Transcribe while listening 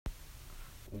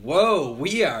Whoa,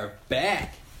 we are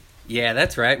back. Yeah,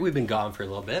 that's right. We've been gone for a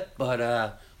little bit,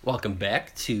 but welcome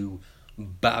back to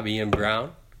Bobby and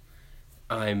Brown.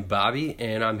 I'm Bobby,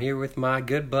 and I'm here with my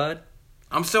good bud.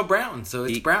 I'm still Brown, so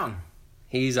it's Brown.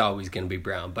 He's always going to be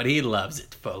Brown, but he loves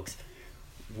it, folks.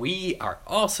 We are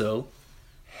also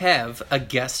have a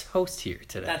guest host here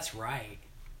today. That's right.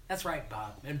 That's right,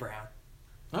 Bob and Brown.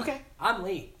 Okay. I'm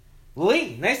Lee.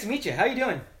 Lee, nice to meet you. How you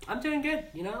doing? I'm doing good.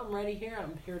 You know, I'm ready here.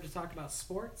 I'm here to talk about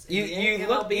sports. You NBA,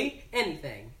 look MLB,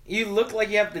 anything. You look like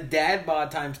you have the dad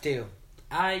bod times 2.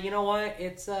 You know what?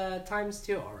 It's times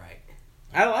 2, all right.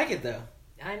 I like it though.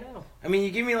 I know. I mean,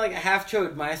 you give me like a half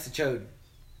chode minus the chode.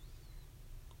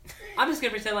 I'm just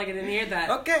gonna pretend like I didn't hear that.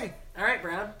 Okay. All right,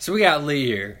 Brown. So we got Lee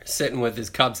here sitting with his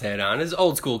Cubs hat on, his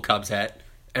old school Cubs hat,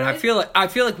 and I feel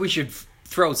like we should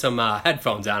throw some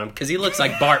headphones on him because he looks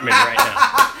like Bartman right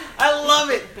now.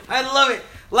 I love it.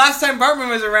 Last time Bartman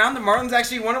was around, the Marlins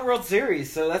actually won a World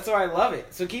Series, so that's why I love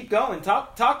it. So keep going.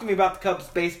 Talk to me about the Cubs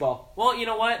baseball. Well, you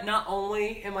know what? Not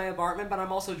only am I a Bartman, but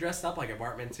I'm also dressed up like a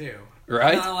Bartman too.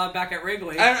 Right? I'm not allowed back at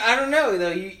Wrigley. I don't know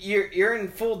though. You're in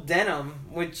full denim,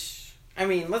 which I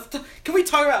mean, can we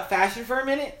talk about fashion for a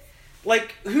minute?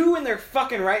 Like, who in their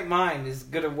fucking right mind is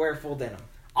gonna wear full denim?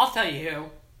 I'll tell you who.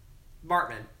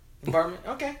 Bartman. Bartman.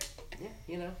 Okay. Yeah,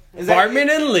 you know. Bartman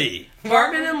and Lee.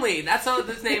 Bartman and Lee. That's how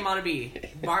this name ought to be.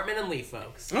 Bartman and Lee,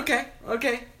 folks. Okay.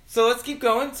 So let's keep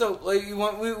going. So we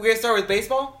gonna start with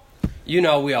baseball? You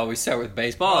know we always start with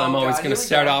baseball. Oh, I'm always God, going to here we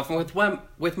start go. off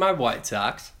with my White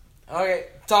Sox. Okay.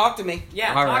 Talk to me. Yeah,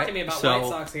 All talk right, to me about so- White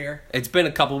Sox here. It's been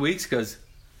a couple weeks because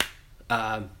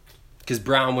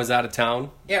Brown was out of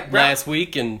town Yeah, Brown- last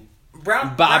week, and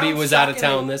Bobby Bobby was out of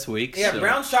town this week. Yeah, so.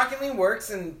 Brown shockingly works,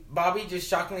 and Bobby just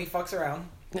shockingly fucks around.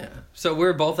 Yeah, so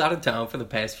we're both out of town for the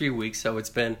past few weeks. So it's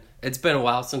been a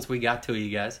while since we got to you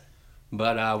guys,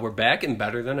 but we're back and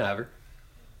better than ever.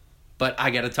 But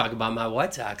I got to talk about my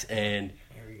White Sox and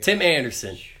Tim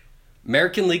Anderson,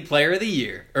 American League Player of the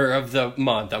Year or of the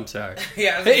month. I'm sorry.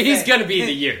 Yeah, I was gonna he's say. gonna be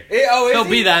the year. He'll He'll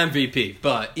be the MVP.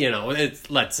 But you know, let's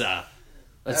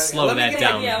slow let me that get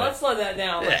down. Yeah, a bit. let's slow that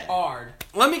down like, Yeah. hard.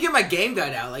 Let me get my game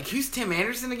guide out. Like, who's Tim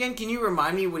Anderson again? Can you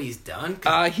remind me what he's done?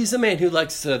 He's a man who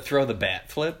likes to throw the bat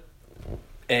flip,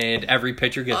 and every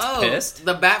pitcher gets pissed.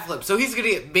 The bat flip. So he's gonna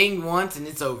get binged once and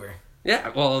it's over. Yeah,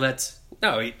 well,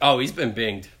 he's been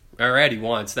binged already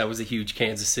once. That was a huge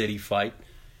Kansas City fight.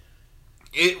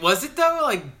 Was it though?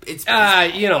 Like it's.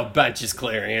 Bench is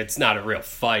clearing. It's not a real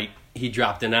fight. He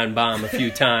dropped an N-bomb a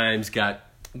few times, got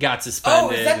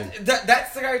suspended.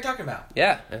 That's the guy you're talking about?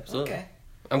 Yeah, absolutely. Okay.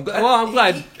 I'm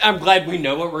glad we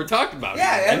know what we're talking about.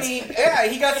 Yeah,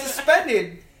 he got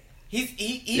suspended. He's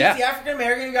the African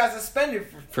American who got suspended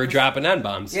for dropping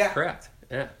N-bombs. Yeah. Correct.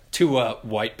 Yeah, to a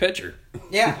white pitcher.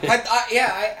 Yeah,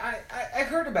 I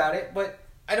heard about it, but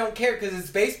I don't care because it's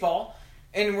baseball,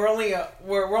 and we're only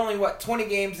what 20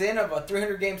 games in of a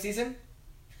 300 game season.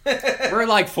 We're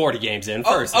like 40 games in.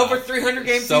 First over off. 300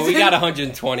 games. So season? we got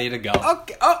 120 to go.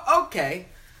 Okay. Okay.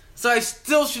 So I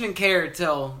still shouldn't care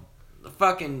till the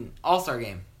fucking All-Star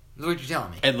game. Is what you're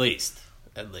telling me? At least.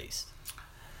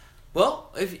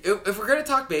 Well, if we're gonna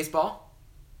talk baseball,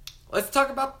 let's talk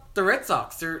about the Red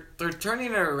Sox. They're turning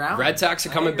it around. Red Sox are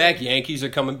coming back. Yankees are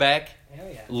coming back. Hell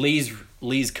yeah.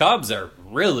 Lee's Cubs are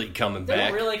really coming They're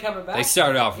back. really coming back. They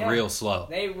started off real slow.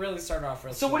 They really started off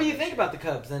real So slow what do you this think year. about the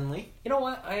Cubs then, Lee? You know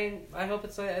what? I hope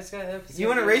it's You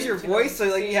want to raise your voice so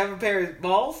like you have a pair of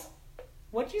balls?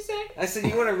 What'd you say? I said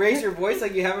you want to raise your voice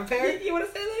like you have a pair? You want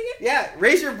to say that again? Yeah,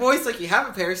 raise your voice like you have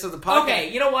a pair so the podcast...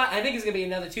 Okay, you know what? I think it's gonna be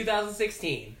another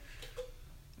 2016.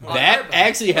 That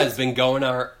actually has been going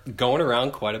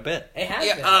around quite a bit. It has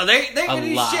been. Yeah, they're gonna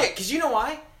do lot. shit. Because you know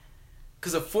why?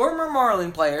 Because a former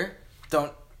Marlin player,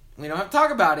 we don't have to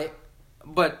talk about it,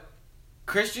 but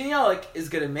Christian Yelich is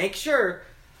gonna make sure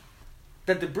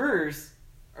that the Brewers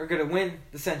are gonna win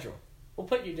the Central. Well,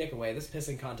 put your dick away. This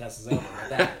pissing contest is over with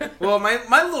that. Well,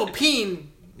 my little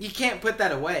peen, you can't put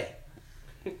that away.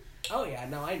 Oh yeah,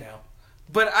 no, I know.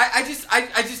 But I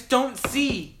just don't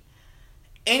see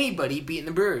anybody beating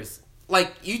the Brewers.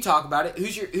 Like you talk about it.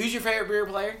 Who's your favorite Brewer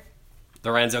player?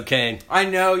 Lorenzo Cain. I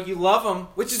know you love him,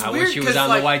 which is I weird. wish he was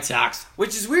on the White Sox.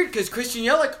 Which is weird because Christian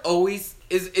Yelich always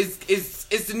is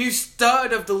the new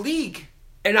stud of the league.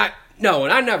 And I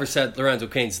never said Lorenzo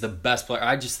Cain's the best player.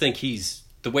 I just think he's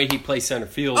the way he plays center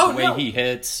field, the way he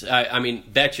hits. I mean,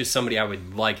 that's just somebody I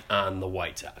would like on the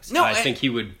White Sox. No, I think he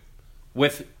would,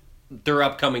 with their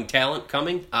upcoming talent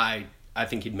coming. I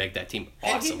think he'd make that team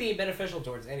awesome. And he'd be beneficial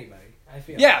towards anybody. I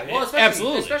feel. Yeah, well,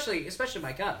 absolutely. especially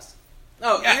my Cubs.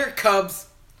 Oh, Yeah. you're Cubs.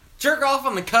 Jerk off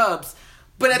on the Cubs.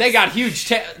 But They got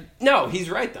huge No, he's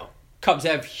right, though. Cubs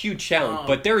have huge talent,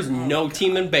 but there's no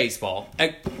team in baseball,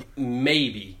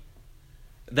 maybe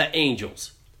the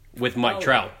Angels with Mike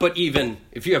Trout. But even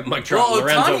if you have Mike Trout,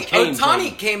 Lorenzo Cain.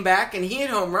 Ohtani came back and he hit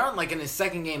home run like in his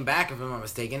second game back, if I'm not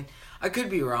mistaken. I could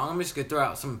be wrong. I'm just gonna throw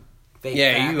out some fake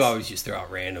facts. You always just throw out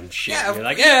random shit. Yeah, You're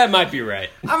like, it might be right.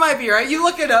 I might be right. You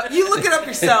look it up. You look it up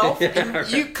yourself, and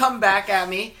right. you come back at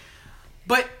me.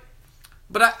 But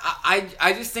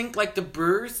I just think like the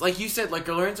Brewers, like you said, like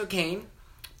Lorenzo Cain,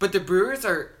 but the Brewers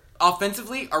are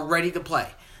offensively are ready to play.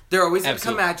 They're always gonna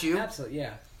come at you. Absolutely,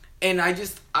 yeah. And I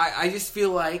just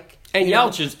feel like And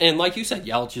Yelich is, and like you said,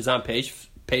 Yelich is on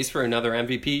pace for another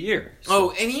MVP year. So.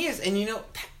 Oh, and he is, and that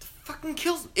fucking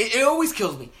kills me. It always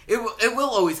kills me. It will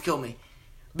always kill me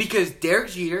because Derek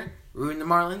Jeter ruined the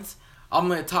Marlins. I'm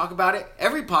going to talk about it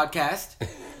every podcast.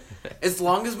 As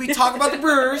long as we talk about the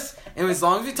Brewers and as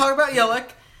long as we talk about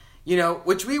Yelich,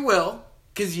 which we will,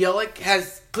 because Yelich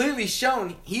has clearly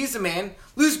shown he's a man.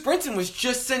 Lewis Brinson was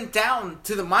just sent down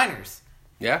to the minors.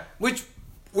 Yeah. Which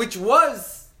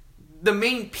was the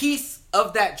main piece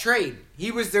of that trade.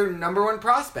 He was their number one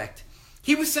prospect.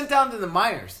 He was sent down to the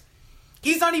minors.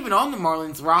 He's not even on the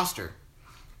Marlins roster.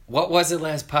 What was it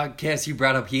last podcast you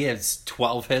brought up? He has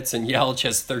 12 hits and Yelich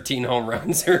has 13 home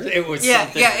runs. It was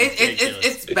something ridiculous.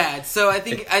 It's bad. So I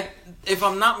think, if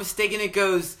I'm not mistaken, it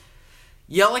goes,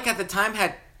 Yelich at the time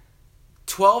had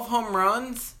 12 home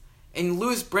runs and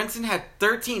Lewis Brinson had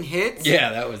 13 hits.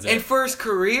 Yeah, that was it. And for his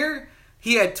career,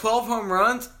 he had 12 home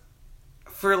runs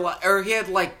he had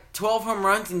like 12 home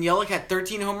runs and Yelich had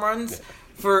 13 home runs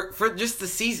for just the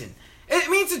season. I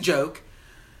mean, it's a joke.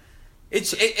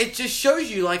 It just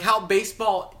shows you like how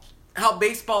baseball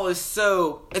is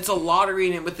so, it's a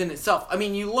lottery within itself. I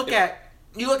mean, you look at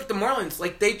the Marlins,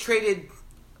 like they traded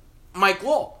Mike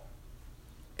Lowell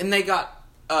and they got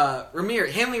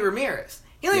Hanley Ramirez.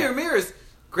 Ramirez,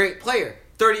 great player,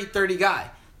 30-30 guy,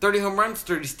 30 home runs,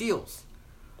 30 steals.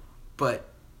 But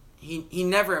he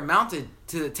never amounted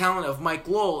to the talent of Mike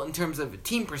Lowell in terms of a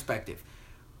team perspective.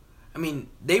 I mean,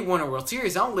 they won a World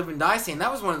Series. I don't live and die saying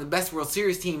that was one of the best World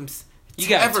Series teams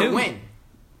to ever win.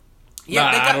 Yeah,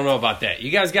 I don't know about that. You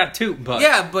guys got two, but you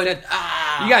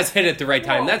guys hit it at the right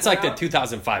time. That's like the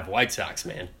 2005 White Sox,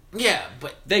 man. Yeah,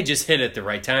 but they just hit it at the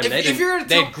right time. They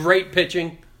had great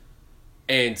pitching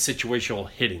and situational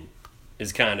hitting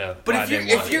is kind of. But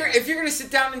if you're gonna sit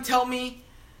down and tell me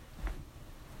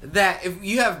that if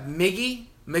you have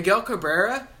Miguel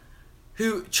Cabrera,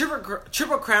 who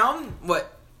triple crown,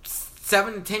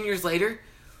 7 to 10 years later,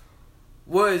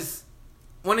 was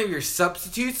one of your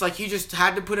substitutes, like you just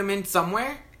had to put him in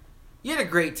somewhere, you had a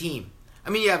great team.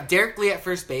 I mean, you have Derek Lee at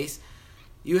first base,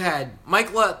 you had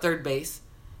Mike Lowe at third base,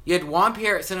 you had Juan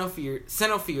Pierre at center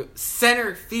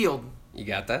field. You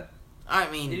got that? I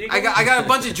mean, I got a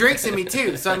bunch of drinks in me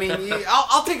too, so I mean,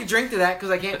 I'll take a drink to that because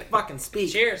I can't fucking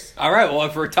speak. Cheers. All right, well,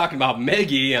 if we're talking about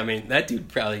Miggy, I mean, that dude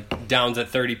probably downs a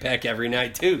 30-pack every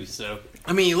night too, so.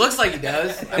 I mean, he looks like he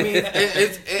does. I mean,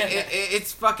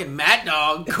 it's fucking Mad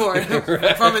Dog corn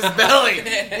from his belly,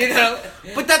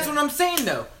 But that's what I'm saying,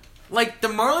 though. Like, the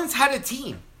Marlins had a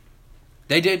team.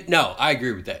 They did. No, I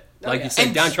agree with that. Like you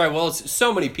said, Dontrelle Willis,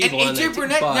 so many people on that team.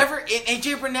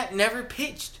 AJ Burnett never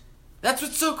pitched. That's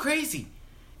what's so crazy.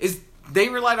 Is they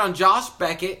relied on Josh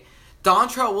Beckett,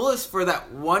 Dontrelle Willis for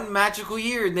that one magical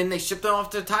year, and then they shipped them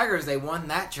off to the Tigers. They won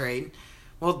that trade.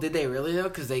 Well, did they really, though?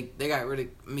 Because they got rid of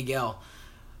Miguel.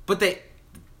 But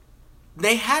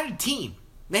they had a team.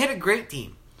 They had a great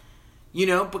team.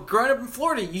 But growing up in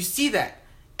Florida, you see that.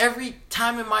 Every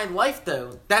time in my life,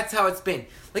 though, that's how it's been.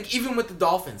 Like, even with the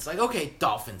Dolphins. Like, okay,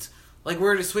 Dolphins. Like,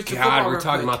 we're going to switch to football. God, we're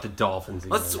talking about the Dolphins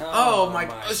again. Oh my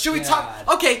God. Should we talk?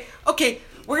 Okay.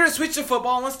 We're going to switch to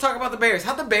football and let's talk about the Bears.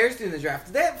 How'd the Bears do in the draft?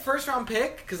 Did they have a first-round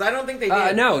pick? Because I don't think they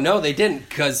did. No, they didn't.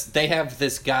 Because they have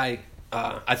this guy,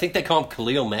 I think they call him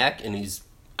Khalil Mack, and he's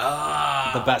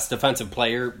the best defensive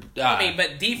player.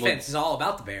 But defense is all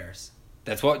about the Bears.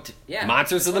 That's what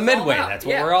Monsters of the Midway. That's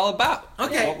what we're all about.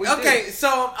 Okay.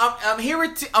 So I'm here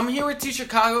with two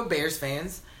Chicago Bears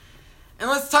fans, and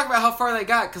let's talk about how far they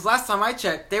got. Because last time I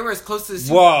checked, they were as close to the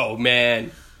Super Whoa,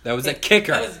 man, that was a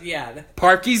kicker.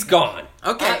 Parkey's gone.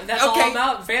 Okay, that's all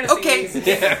about fantasy. Okay,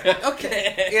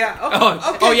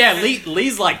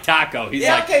 Lee's like Taco. He's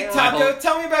Taco.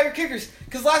 Tell me about your kickers.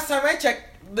 Because last time I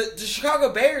checked, the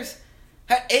Chicago Bears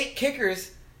had 8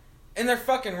 kickers in their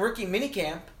fucking rookie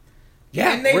minicamp.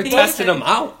 Yeah, and we're testing them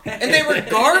out. And they were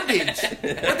garbage.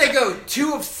 Where'd they go?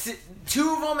 Two of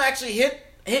them actually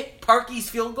hit Parkey's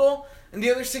field goal, and the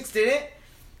other 6 didn't.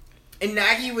 And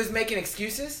Nagy was making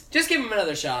excuses. Just give them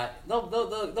another shot. They'll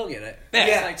get it.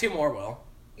 Yeah. Like 2 more will.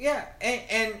 Yeah,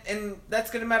 and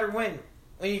that's gonna matter when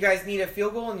when you guys need a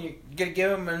field goal and you're gonna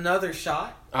give them another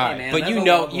shot? All right, man, but that's you a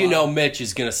know, long you know, line. Mitch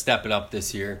is going to step it up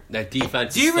this year. That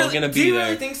defense Do is you still really? going to Do be you there.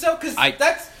 really think so? Because I-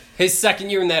 that's His second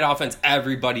year in that offense,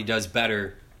 everybody does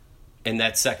better in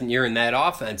that second year in that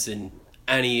offense than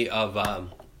any of. Now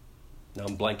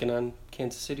I'm blanking on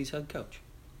Kansas City's head coach,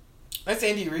 that's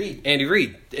Andy Reid. Andy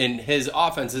Reid, and his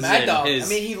offense is Mad in Dog. his.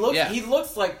 I mean, he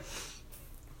looks like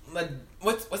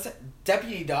what's that?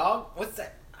 Deputy Dog? What's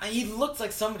that? He looks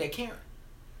like somebody I can't.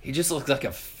 He just looks like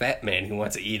a fat man who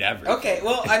wants to eat everything. Okay,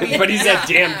 well, I mean, but he's a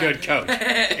damn good coach.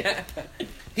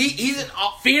 he's an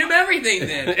Feed him everything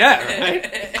then. Yeah,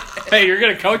 right? Hey, you're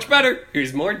gonna coach better?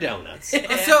 Here's more donuts.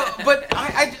 so, but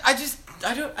I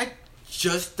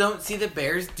just don't see the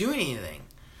Bears doing anything.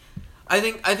 I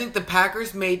think the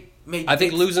Packers made. I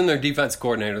think losing their defense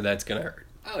coordinator, that's gonna hurt.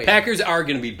 Oh, yeah. Packers are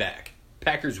gonna be back.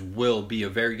 Packers will be a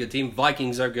very good team.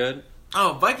 Vikings are good.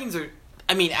 Oh, Vikings are.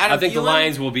 I mean, Adam I think the Thielen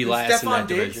Lions will be and last in Stephon that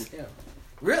Diggs. division. Yeah.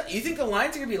 Really? You think the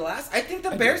Lions are going to be last? I think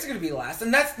the Bears are going to be last,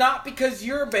 and that's not because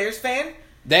you're a Bears fan.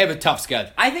 They have a tough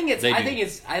schedule. I think it's. They I do.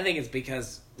 think it's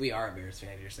because we are a Bears fan.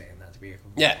 You're saying that to be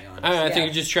completely Yeah, honest. I Yeah. think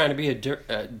you're just trying to be a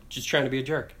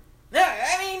jerk. Yeah,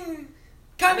 I mean,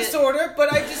 kind of, mean- sort of,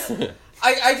 but I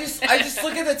just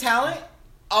look at the talent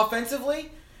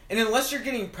offensively, and unless you're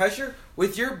getting pressure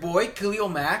with your boy Khalil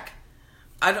Mack,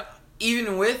 I don't.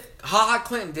 Even with Ha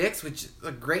Clinton Dix, which is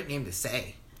a great name to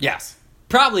say. Yes,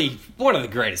 probably one of the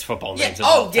greatest football Yeah, names of oh,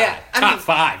 all time. yeah, I Top mean-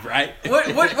 5, right?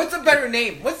 What's a better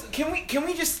name? Can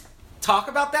we just talk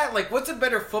about that? Like, what's a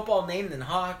better football name than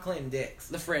Ha Clinton Dix?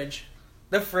 The fridge.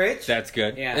 The Fridge. That's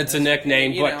good. Yeah, it's a that's-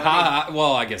 nickname, you but know, I haha.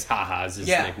 Well, I guess haha is his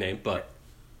Yeah. nickname, but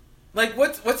Like,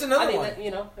 what's another I mean, one?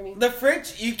 that, I mean, The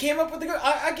Fridge. You came up with the good.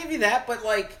 I give you that, but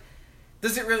like,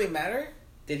 does it really matter?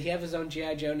 did he have his own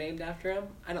GI Joe named after him?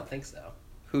 I don't think so.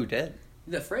 who did?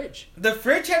 The fridge. The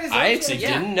Fridge had his own. I actually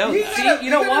yeah. didn't know You that. gotta, you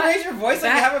know gotta what? raise your voice like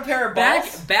Back- you have a pair of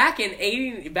balls. Back in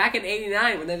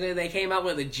 '89 when they came out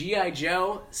with a GI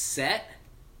Joe set,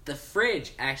 the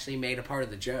fridge actually made a part of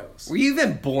the Joes. Were you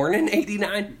even born in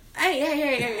 '89?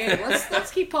 Hey!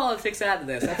 Let's keep politics out of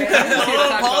this, okay? Let's just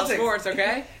talk about Politics. sports,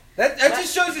 okay? That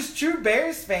just shows his true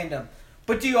Bears fandom.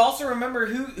 But do you also remember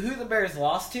who the Bears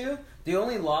lost to? The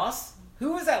only loss?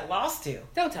 Who was that lost to?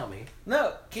 Don't tell me.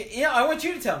 No, I want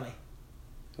you to tell me.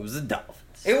 It was the Dolphins.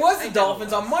 It was I the know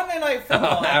Dolphins it on was. Monday Night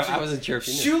Football. I actually. wasn't sure if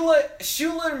you knew.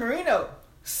 Shula and Marino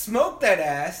smoked that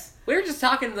ass. We were just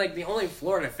talking like the only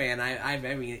Florida fan I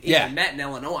mean Yeah. even met in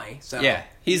Illinois. So Yeah,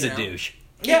 he's you a know. douche.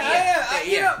 Yeah.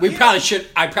 Yeah. know, We you probably should.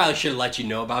 I probably should have let you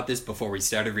know about this before we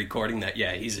started recording. That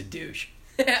he's a douche.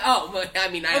 Oh, but, I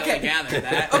mean, I Okay. only gathered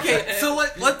that. Okay, so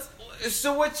let's.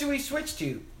 So what should we switch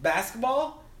to?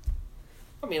 Basketball?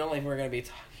 I mean, only if we're gonna be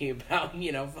talking about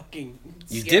fucking.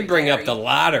 You Scary did bring up Terry. the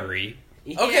lottery.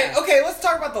 Okay, Yeah. okay. Let's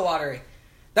talk about the lottery.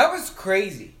 That was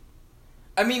crazy.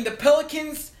 I mean, the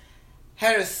Pelicans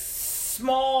had a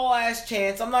small ass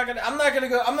chance. I'm not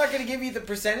gonna give you the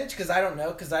percentage because I don't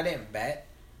know because I didn't bet.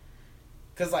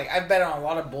 Because like I bet on a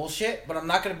lot of bullshit, but I'm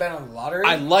not gonna bet on the lottery.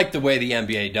 I like the way the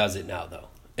NBA does it now, though.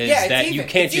 Is Yeah, it's that you even.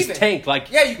 can't It's just even. tank like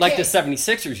Yeah, you like the can't.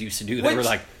 76ers used to do. They were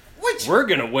like, which we're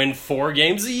gonna win 4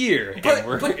 games a year. and But,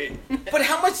 we're- but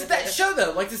how much did that show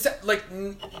though? Like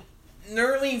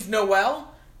Nerlens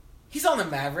Noel, he's on the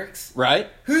Mavericks. right?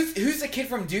 Who's the kid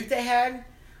from Duke they had?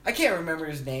 I can't remember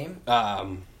his name.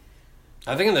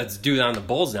 I think that's dude on the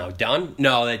Bulls now. Dunn?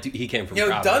 No, he came from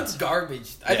Dunn's Providence.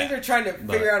 garbage. I Yeah, think they're trying to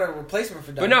but- figure out a replacement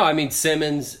for Dunn. But no, I mean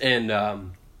Simmons and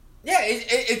Yeah,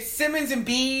 it's Simmons and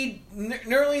Bede,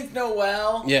 Nerlens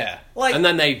Noel. yeah, Like- and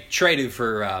then they traded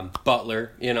for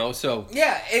Butler. So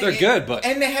Yeah, They're good, but-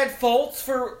 and they had Fultz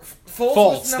for Fultz Fultz,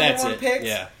 was the number that's one it. pick.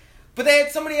 Yeah, But they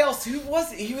had somebody else. Who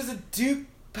was it? He was a Duke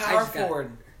power just got-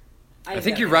 forward. I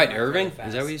think you're right. Irving,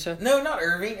 is that what you said? No, not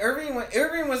Irving.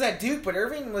 Irving was at Duke, but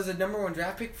Irving was a number 1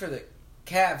 draft pick for the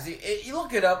Cavs. You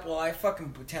look it up while I fucking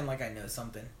pretend like I know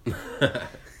something.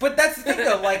 But that's the thing,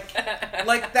 though. Like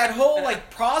that whole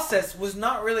process was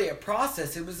not really a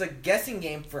process. It was a guessing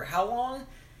game for how long.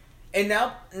 And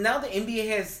now the NBA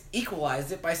has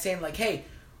equalized it by saying like, hey,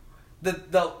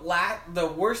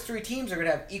 the worst 3 teams are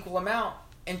gonna have equal amount.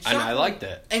 And I like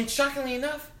that. And shockingly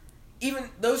enough, even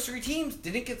those 3 teams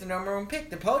didn't get the number 1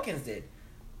 pick. The Pelicans did.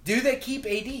 Do they keep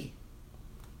AD?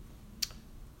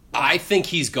 I think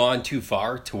he's gone too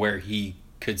far to where he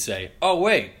could say, "Oh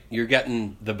wait, you're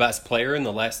getting the best player in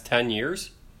the last 10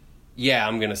 years." Yeah,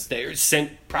 I'm gonna stay.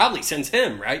 Probably since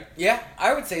him, right? Yeah,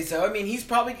 I would say so. I mean, he's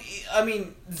probably. I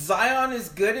mean, Zion is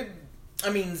good at. I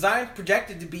mean, Zion's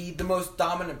projected to be the most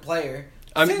dominant player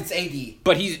since AD.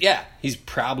 But he's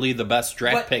probably the best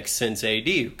draft But- pick since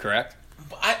AD, correct?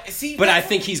 But I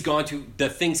think he's gone to the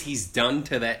things he's done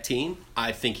to that team.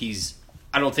 I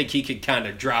don't think he could kind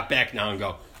of drop back now and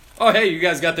go, "Oh, hey, you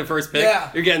guys got the first pick. Yeah.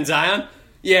 You're getting Zion.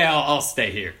 Yeah, I'll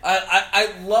stay here."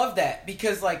 I love that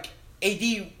because like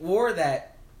AD wore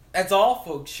that "That's All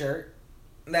Folks" shirt,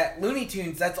 that Looney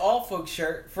Tunes "That's All Folks"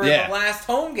 shirt for Yeah. the last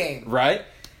home game. Right.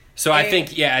 So I think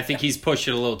he's pushed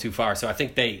it a little too far. So I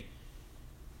think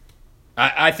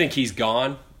I think he's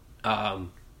gone.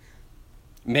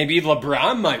 Maybe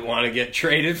LeBron might want to get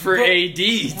traded for AD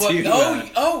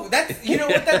too. That's you know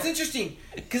what? That's interesting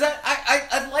because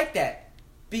I like that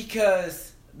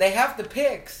because they have the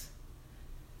picks.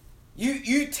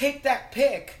 You take that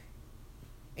pick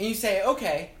and you say,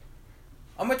 okay,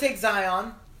 I'm gonna take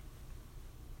Zion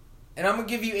and I'm gonna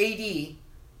give you AD.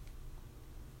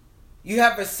 You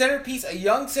have a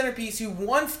young centerpiece who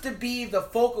wants to be the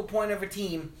focal point of a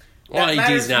team. Well,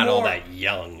 AD's not all that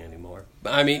young anymore.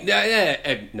 I mean,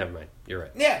 never mind. You're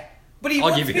right. Yeah, but he I'll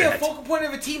wants give to you be a that. focal point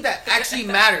of a team that actually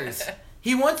matters.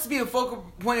 He wants to be a focal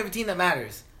point of a team that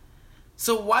matters.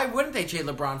 So why wouldn't they trade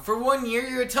LeBron? For 1 year,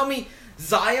 you're going to tell me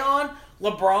Zion,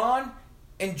 LeBron,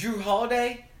 and Drew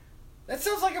Holiday? That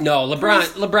sounds like a... No,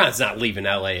 LeBron's not leaving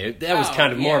LA. That was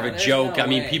kind of more of a there's joke. no I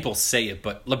mean, way. people say it,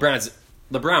 but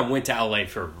LeBron went to LA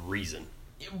for a reason.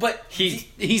 But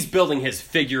He's building his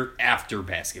figure after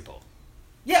basketball.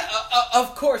 yeah,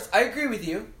 of course, I agree with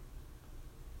you.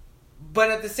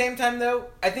 But at the same time, though,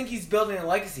 I think he's building a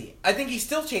legacy. I think he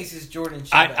still chases Jordan.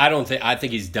 I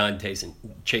think he's done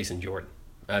chasing Jordan.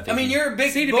 I mean, you're a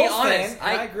big See, to be Bulls honest, fan,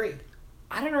 and I agree.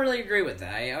 I don't really agree with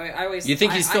that. I always. You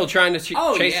think he's still trying to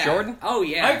chase yeah. Jordan? Oh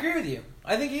yeah, I agree with you.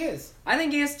 I think he is. I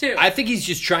think he is too. I think he's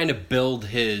just trying to build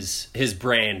his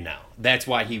brand now. That's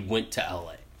why he went to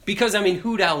LA. Because, I mean,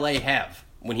 who'd LA have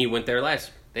when he went there last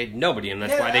year? They had nobody, and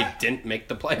that's why they didn't make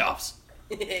the playoffs.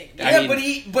 Yeah,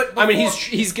 I mean,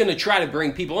 he's going to try to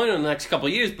bring people in the next couple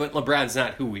of years, but LeBron's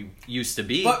not who he used to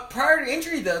be. But prior to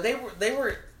injury, though, they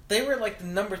were like the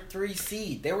number 3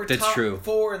 seed. They were That's top true.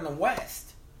 4 in the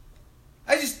West.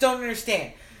 I just don't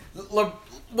understand what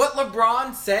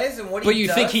LeBron says and what he does. But you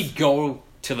think he'd go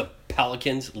to the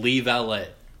Pelicans, leave LA,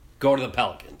 go to the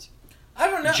Pelicans, I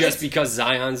don't know. just because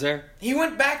Zion's there? He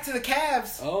went back to the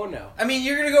Cavs. Oh no. I mean,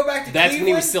 you're gonna go back to That's Cleveland? when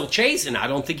he was still chasing. I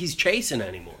don't think he's chasing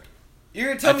anymore. You're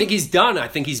gonna tell I think he's done. I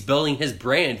think he's building his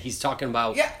brand. He's talking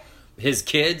about his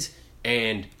kids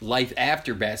and life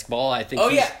after basketball. I think. Oh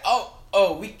yeah.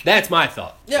 That's my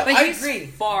thought. Yeah, But I he's agree.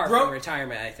 far from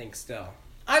retirement, I think. Still.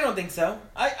 I don't think so.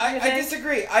 I think?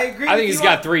 disagree. I agree. I with think he's you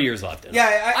got on- 3 years left in him.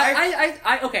 Yeah.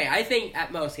 I think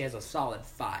at most he has a solid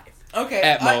 5. Okay.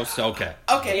 At most, okay.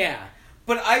 Okay. Yeah.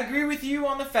 But I agree with you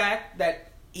on the fact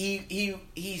that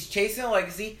he's chasing a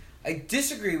legacy. I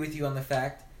disagree with you on the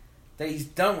fact that he's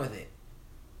done with it.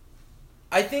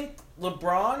 I think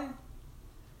LeBron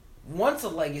wants a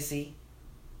legacy,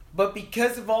 but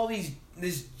because of all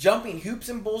this jumping hoops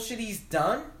and bullshit he's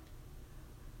done,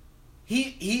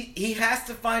 he has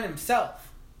to find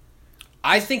himself.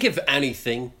 I think if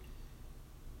anything,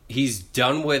 he's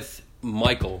done with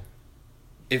Michael.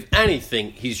 If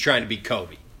anything, he's trying to be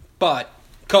Kobe. But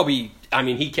Kobe, I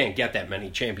mean, he can't get that many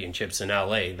championships in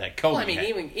LA that Kobe Well, I mean, had.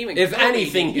 even if Kobe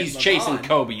anything, didn't get he's chasing LeBron.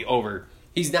 Kobe over.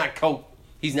 He's not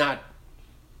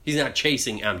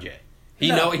chasing MJ.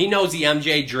 He knows the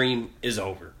MJ dream is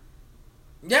over.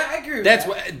 Yeah, I agree with That's that.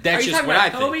 what. Are That's you just talking what about I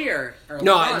think. Kobe or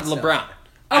No, LeBron still? LeBron.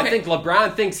 I Okay. think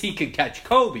LeBron thinks he could catch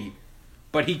Kobe,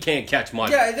 but he can't catch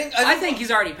Michael. Yeah, I think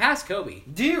he's already past Kobe.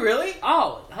 Do you really?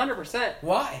 Oh, 100%.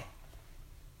 Why?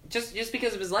 Just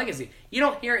because of his legacy. You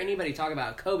don't hear anybody talk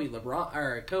about Kobe, LeBron,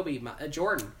 or Kobe,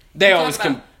 Jordan. They You always talk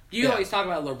about, com- You yeah. always talk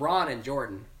about LeBron and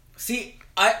Jordan. See,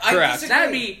 I Correct.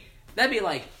 disagree. That'd be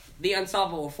like the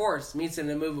unstoppable force meets an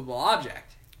immovable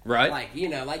object. Right.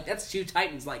 Like that's two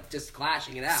titans just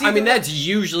clashing it out. See, I mean, but- that's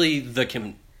usually the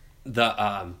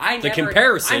I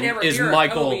comparison never is hear of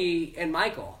Michael, Kobe and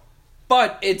Michael.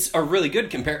 but it's a really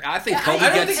good comparison. I think Yeah, Kobe I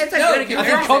don't gets. think it's a no, good I think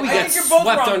comparison. Kobe I think gets you're both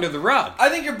swept wrong. under the rug, I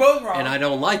think you're both wrong. and I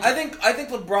don't like it. I think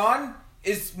LeBron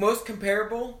is most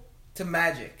comparable to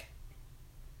Magic.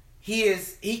 He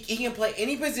can play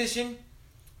any position.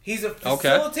 He's a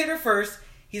facilitator first.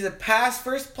 He's a pass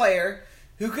first player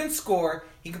who can score.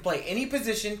 He can play any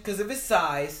position because of his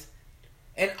size.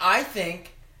 And I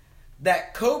think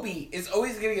that Kobe is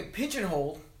always going to get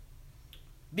pigeonholed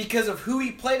because of who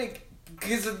he played,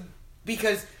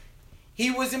 because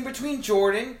he was in between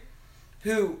Jordan,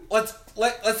 who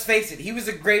let's face it, he was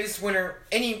the greatest winner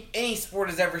any sport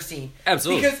has ever seen.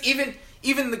 Absolutely. Because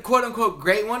even the quote unquote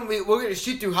great one, we're going to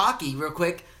shoot through hockey real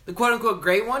quick. The quote unquote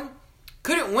great one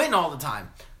couldn't win all the time,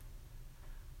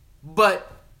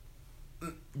 but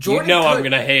Jordan You know I'm could-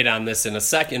 going to hate on this in a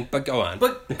second, but go on.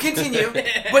 But continue.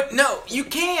 But no, you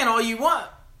can all you want.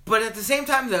 But at the same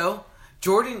time, though,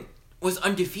 Jordan was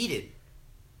undefeated.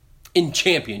 In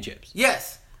championships.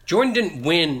 Yes. Jordan didn't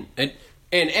win.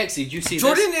 And actually, did you see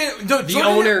Jordan this? didn't. No, The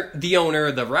Jordan owner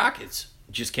of the Rockets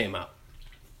just came out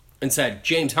and said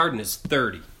James Harden is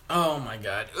 30. Oh my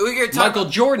God. We're gonna talk Michael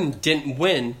Jordan didn't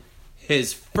win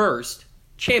his first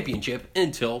championship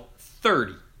until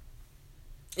 30.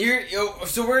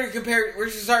 So we're gonna compare. We're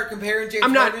gonna start comparing James.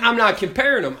 I'm not. Harden? I'm not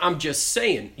comparing them. I'm just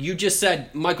saying. You just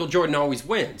said Michael Jordan always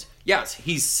wins. Yes,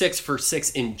 he's 6 for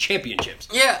 6 in championships.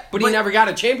 Yeah, but he never got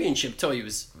a championship till he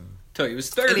was 30.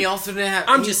 And he also didn't have.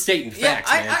 I'm just stating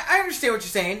facts, man. I understand what you're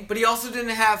saying, but he also didn't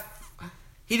have.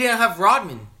 He didn't have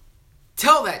Rodman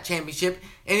till that championship,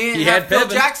 and he didn't He have had Phil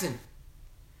Pippen. Jackson.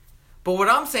 But what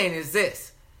I'm saying is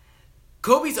this: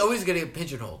 Kobe's always going to get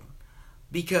pigeonholed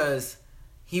because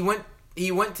he went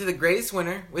to the greatest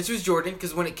winner, which was Jordan.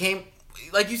 Because when it came,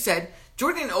 like you said,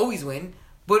 Jordan didn't always win,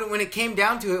 but when it came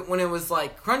down to it, when it was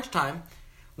like crunch time,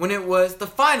 when it was the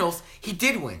finals, he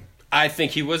did win. I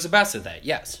think he was the best at that.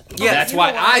 Yes, Yeah, that's why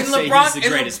I and say LeBron- he's the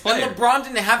greatest player. And LeBron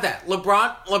didn't have that.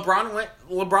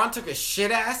 LeBron took a shit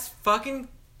ass fucking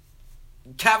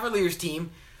Cavaliers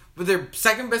team with their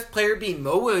second best player being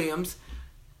Mo Williams,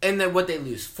 and then what they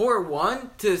lose 4-1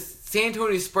 to San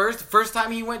Antonio Spurs the first time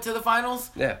he went to the finals.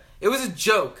 Yeah. It was a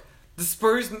joke. The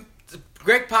Spurs,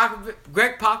 Greg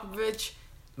Popovich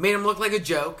made him look like a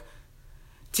joke.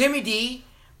 Timmy D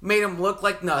made him look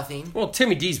like nothing. Well,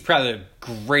 Timmy D's probably the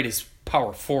greatest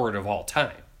power forward of all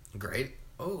time. Great.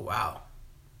 Oh wow.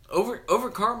 Over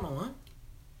Karl Malone.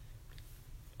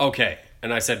 Okay,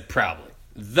 and I said probably.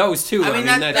 Those two. I mean,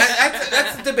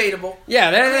 that's debatable.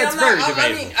 Yeah, that's very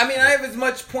debatable. I have as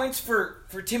much points for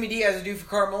Timmy D as I do for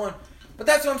Karl Malone. But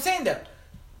that's what I'm saying, though.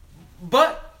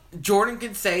 But Jordan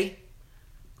could say...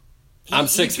 I'm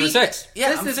 6 for beat 6. Yeah,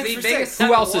 This I'm is 6 the for biggest 6. Who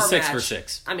tug of else is war 6 for match,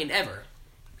 6? I mean, ever.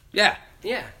 Yeah.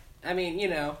 Yeah. I mean, you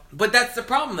know. But that's the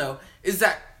problem, though, is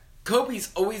that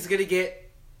Kobe's always going to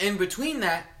get in between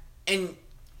that and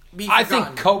be I forgotten.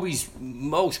 think Kobe's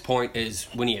most point is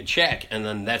when he had Shaq, and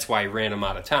then that's why he ran him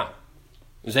out of town.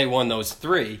 Because they won those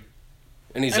 3,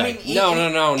 and he's I like, mean, no,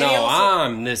 and he also-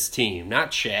 I'm this team,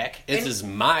 not Shaq. This is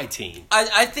my team.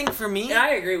 I think for me... And I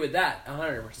agree with that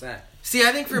 100%. See,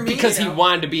 I think for me... Because you he know,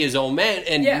 wanted to be his own man,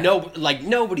 and Yeah.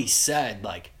 nobody said,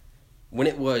 like, when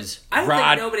it was I don't Rod...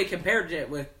 think nobody compared it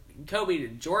with Kobe to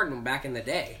Jordan back in the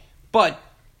day. But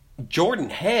Jordan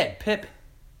had Pippen.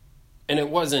 And it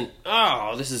wasn't,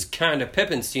 oh, this is kind of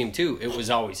Pippen's team too. It was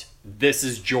always, this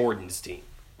is Jordan's team.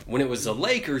 When it was the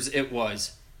Lakers, it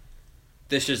was,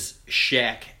 this is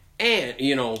Shaq. And,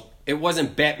 it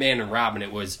wasn't Batman and Robin.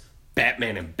 It was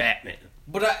Batman and Batman.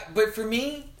 But for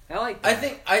me, I like that. I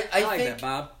think... I I like think that,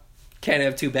 Bob. Can't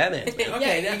have 2 Batmans. man.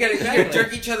 Okay, Yeah, you gotta exactly.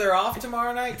 jerk each other off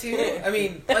tomorrow night too. I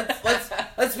mean,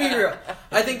 let's be real.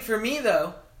 I think for me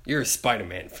though, You're a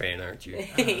Spider-Man fan, aren't you?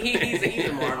 he's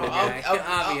a Marvel guy,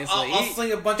 obviously. I'll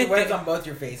sling a bunch of webs on both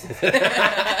your faces.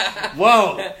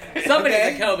 Whoa! Somebody's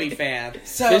Okay. a Kobe fan.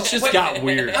 So This just wait, got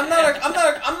weird. I'm not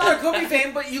a Kobe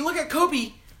fan, but you look at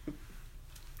Kobe.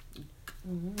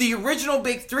 The original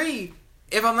big 3,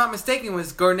 if I'm not mistaken,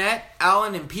 was Garnett,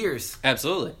 Allen, and Pierce.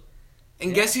 Absolutely.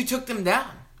 And guess who took them down?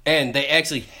 And they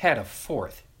actually had a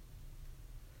 4th.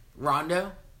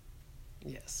 Rondo.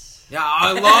 Yes. Yeah,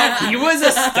 I love. He was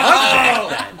a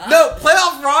star. No,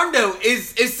 playoff Rondo is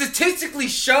statistically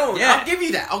shown. Yeah. I'll give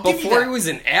you that. I'll give you Before that. he was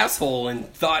an asshole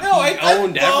and thought No, he I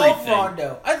owned love everything.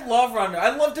 Rondo. I love Rondo.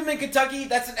 I loved him in Kentucky.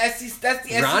 That's an SEC. That's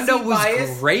the Rondo SEC was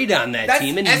bias. great on that That's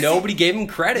team, and SEC nobody gave him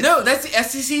credit. No, that's the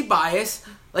SEC bias.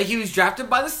 Like he was drafted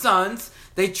by the Suns.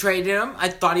 They traded him. I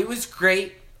thought he was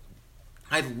great.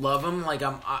 I love him. Like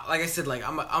I said, like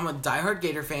I'm a diehard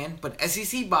Gator fan. But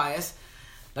SEC bias.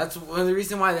 That's one of the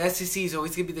reasons why the SEC is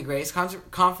always going to be the greatest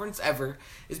conference ever.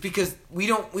 Is because we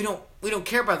don't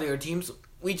care about the other teams.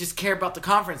 We just care about the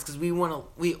conference because we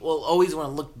will always want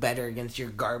to look better against your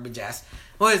garbage ass.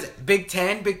 What is it? Big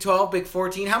 10, Big 12, Big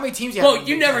 14? How many teams do you have? Well, in the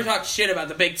you Big never 10? talk shit about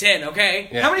the Big Ten, okay?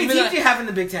 Yeah. How many Even teams though- do you have in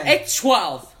the Big 10? It's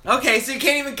 12. Okay, so you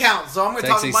can't even count. So I'm going It's to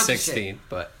talk actually a bunch 16,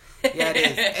 but of shit. Yeah, it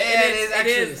is. It is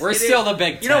actually. we're It still is. the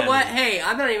Big Ten. You know what? Hey,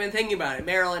 I'm not even thinking about it.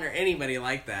 Maryland or anybody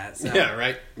like that. So. Yeah,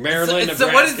 right. Maryland,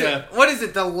 So what is Nebraska, it? What is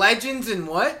it? The Legends and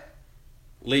what?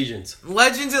 Legions.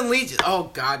 Legends and Legions. Oh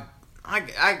God,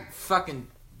 I fucking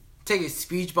take a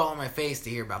speech ball in my face to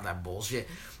hear about that bullshit.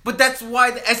 But that's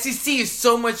why the SEC is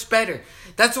so much better.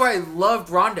 That's why I loved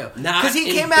Rondo Not because he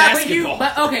in came out. basketball.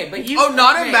 But you. Oh,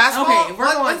 not okay, in basketball. Okay, if we're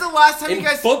going, When's the last time In you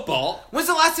guys? football, When's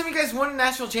the last time you guys won a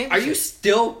national are championship? you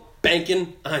still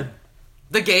banking on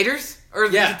the Gators? or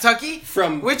Yeah. Kentucky?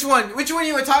 From Which one? Which one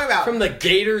you were talking about? from the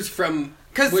Gators from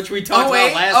 'Cause- which we talked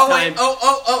about last time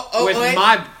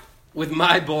with wait.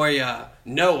 my boy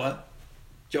Noah,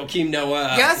 Joakim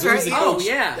Noah. Yeah, that's who's right. the Oh, coach?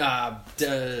 yeah.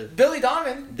 Billy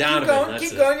Donovan. Donovan,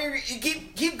 Keep that's going.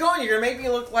 it. Keep going. You're gonna make me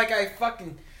look like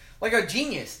like a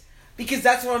genius. Because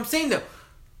that's what I'm saying though.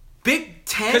 Big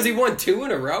 10. Because he won 2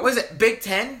 in a row. What is it? Big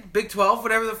 10, Big 12,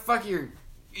 whatever the fuck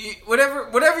whatever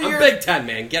I'm you're. Big 10,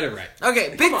 man. Get it right.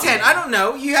 Okay, Big on, 10. man. I don't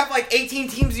know. You have like 18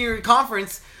 teams in your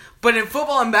conference, but in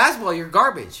football and basketball, you're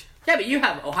garbage. Yeah, but you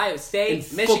have Ohio State,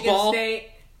 In Michigan football, State.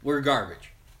 We're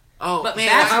garbage. Oh But man,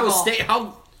 basketball- Ohio State.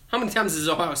 How many times has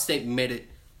Ohio State made it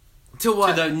to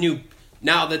what? to the new?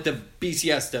 Now that the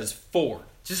BCS does 4,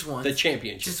 Just once. the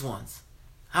championship. Just once.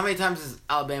 How many times has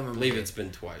Alabama I made believe it? it's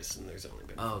been twice, and there's only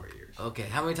been 4 years. Okay.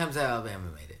 How many times has Alabama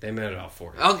made it? They made it all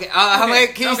 4. Okay. How Okay, many?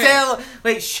 Can you okay. say?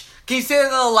 Wait. Shh. Can you say it a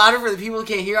little louder for the people who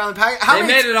can't hear on the podcast? How They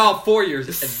many? made it all 4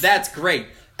 years. That's great.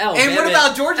 Alabama, And what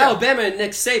about Georgia? Alabama and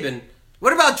Nick Saban.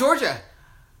 What about Georgia?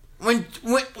 When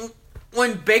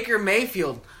Baker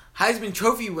Mayfield, Heisman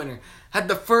Trophy winner, had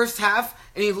the first half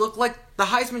and he looked like the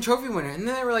Heisman Trophy winner, and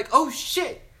then they were like, "Oh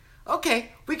shit,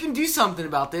 okay, we can do something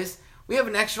about this. We have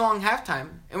an extra long halftime,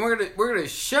 and we're gonna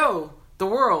show the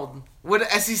world what an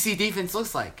SEC defense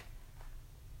looks like."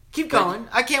 Keep going.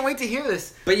 I can't wait to hear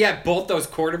this. But yeah, both those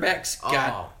quarterbacks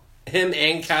got Oh. him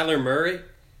and Kyler Murray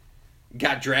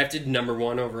got drafted number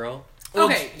 1 overall. Well,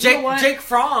 Okay, you know what? Jake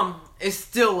Fromm is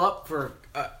still up for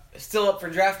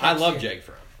draft. I next love year. Jake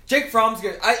Fromm. Jake Fromm's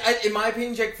good. In my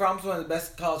opinion, Jake Fromm's one of the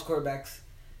best college quarterbacks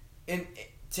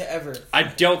to ever. I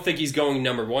don't think he's going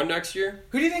number 1 next year.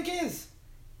 Who do you think is?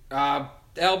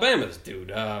 Alabama's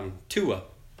dude, Tua.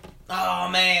 Oh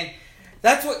man,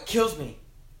 that's what kills me.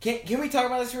 Can we talk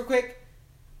about this real quick?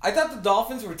 I thought the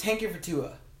Dolphins were tanking for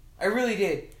Tua. I really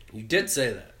did. You did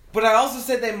say that. But I also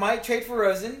said they might trade for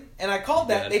Rosen, and I called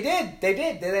that. You They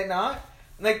did. Did they not?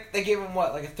 Like they gave him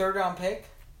what, like a 3rd round pick?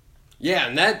 Yeah,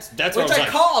 and that's what I Which was I like.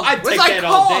 called. I'd Which take I that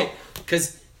all called. day.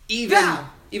 Because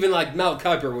even like Mel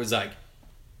Kiper was like,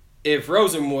 if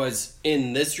Rosen was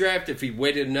in this draft, if he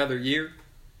waited another year,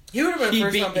 He would have been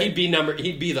first round pick.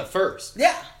 he'd be the first.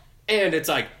 Yeah. And it's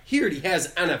like, he already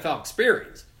has NFL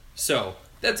experience. So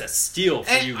that's a steal for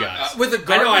And, you guys. with a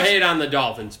I know I garbage- hate on the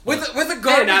Dolphins. But, With a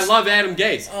garbage. and I love Adam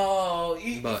Gase. Oh,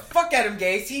 But- fuck Adam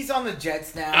Gase. He's on the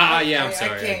Jets now. Yeah, I'm I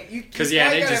sorry. can't. Because now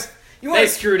they you gotta- just you they wanna-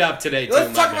 screwed up today too.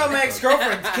 Let's talk bad. about my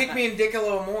ex-girlfriends. Kick me and dick a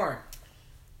little more.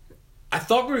 I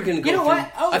thought we were gonna go. You know through,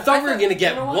 what? Oh, I thought I we were thought- gonna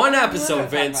get you know what? one We were episode, gonna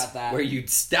talk Vince, about that. where you'd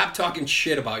stop talking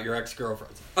shit about your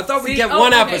ex-girlfriends. I thought we'd See, get oh,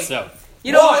 one okay. episode.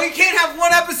 You know Well, what? you can't have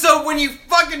one episode when you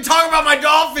fucking talk about my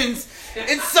Dolphins.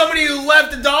 It's somebody who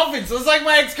left the Dolphins. It's like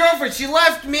my ex-girlfriend. She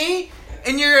left me,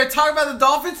 and you're gonna talk about the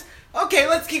Dolphins? Okay,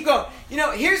 let's keep going. You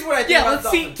know, here's what I think Yeah, about let's the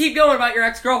see. Dolphins. Keep going about your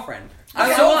ex-girlfriend.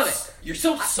 I So- love it. You're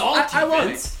so salty, I love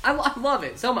Vince. it. I love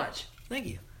it so much. Thank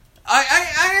you.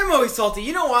 I am always salty.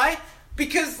 You know why?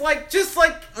 Because just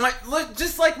like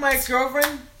my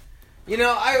ex-girlfriend, you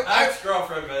know, I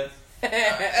Ex-girlfriend, Vince.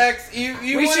 you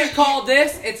We wanna- should call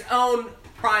this its own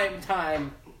prime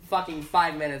time fucking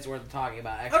 5 minutes worth of talking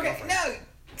about Okay, ex-girlfriend. now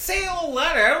say it a little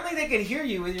louder. I don't think they can hear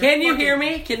you with your. Can you fucking- hear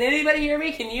me? Can anybody hear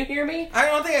me? Can you hear me? I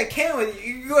don't think I can with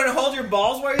you. You going to hold your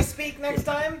balls while you speak next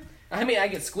time? I mean, I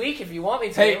can squeak if you want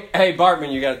me to. Hey,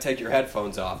 Bartman, you got to take your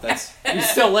headphones off. That's you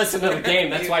still listen to the game.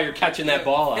 That's why you're catching that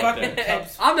ball out Fucking there.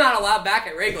 Cubs. I'm not allowed back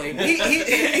at Wrigley. He-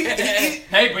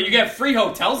 Hey, but you get free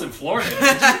hotels in Florida.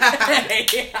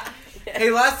 Yeah.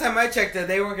 Hey, last time I checked,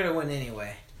 they weren't gonna win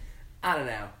anyway. I don't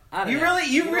know. I don't You know. really,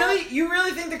 you know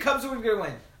really think the Cubs were gonna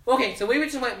win? what? Okay, so we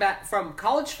just went back from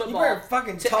college You football better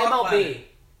fucking to talk MLB. louder.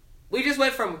 We just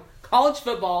went from college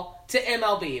football to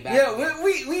MLB. Back Yeah,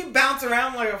 we bounce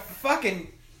around like a fucking.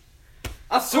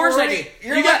 Of course I sorority. did.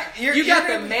 You're You like- got you're- you got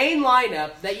you're the gonna- main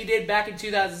lineup that you did back in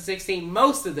 2016,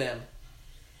 most of them,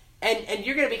 and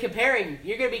you're gonna be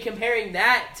comparing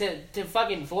that to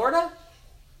fucking Florida.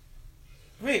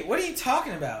 Wait, what are you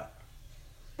talking about?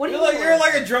 What do You're you like, mean? you're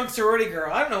like a drunk sorority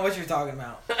girl. I don't know what you're talking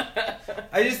about.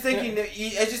 I just think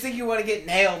I just think you want to get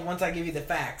nailed once I give you the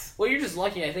facts. Well, you're just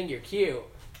lucky. I think you're cute.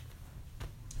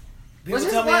 People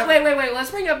Let's tell just, me wait. Let's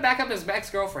bring back up his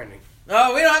ex-girlfriend.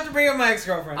 Oh, we don't have to bring up my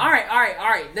ex-girlfriend. All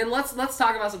right. Then let's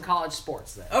talk about some college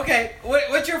sports then. Okay,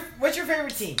 what's your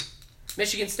favorite team?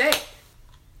 Michigan State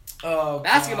Oh,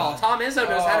 basketball. God. Tom Izzo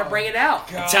knows how to bring it out.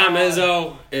 God. Tom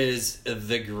Izzo is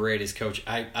the greatest coach.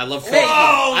 I love Coach. Thank you.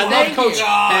 I love Thank Coach you.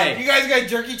 K. You guys gotta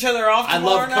jerk each other off I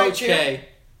tomorrow love night, Coach too? K.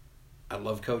 I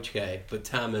love Coach K, but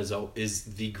Tom Izzo is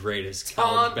the greatest Tom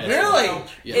college basketball Really? coach.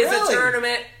 is Yeah. Really? a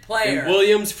tournament player. And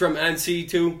Williams from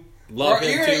NC2, Love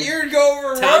him too. You're gonna go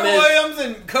over Tom Roy Iz- Williams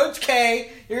and Coach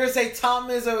K. You're gonna say Tom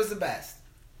Izzo is the best.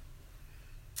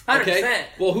 100%. Okay.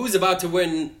 Well, who's about to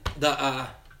win the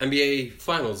NBA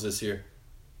Finals this year?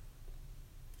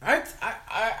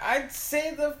 I'd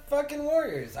say the fucking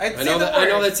Warriors. I know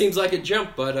that seems like a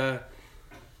jump, but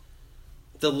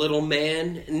the little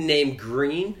man named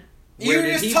Green. You were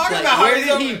just talking about how Where he's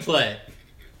did he play?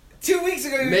 2 weeks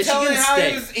ago, you were Michigan telling me how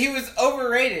State. he was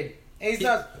overrated. And he's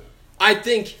not. I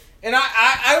think. And I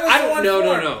was I the don't.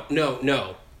 one for him.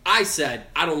 No. I said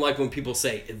I don't like when people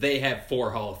say they have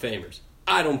 4 Hall of Famers.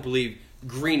 I don't believe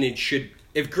Green should.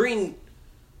 If Green.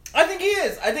 I think he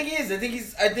is. I think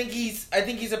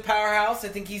he's a powerhouse. I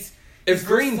think he's. If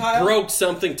Green versatile. broke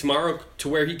something tomorrow to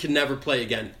where he could never play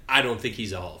again, I don't think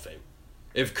he's a Hall of Famer.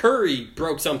 If Curry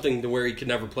broke something to where he could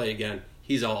never play again,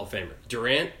 he's a Hall of Famer.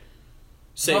 Durant,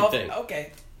 same thing.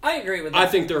 Okay. I agree with that. I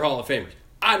think they're Hall of Famers.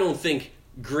 I don't think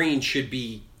Green should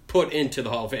be put into the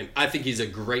Hall of Fame. I think he's a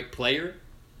great player,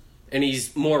 and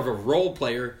he's more of a role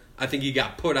player. I think he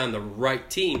got put on the right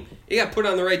team. He got put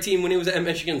on the right team when he was at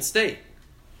Michigan State.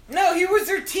 No, he was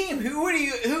their team.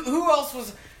 Who else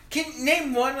was? Can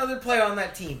name one other player on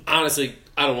that team? Honestly,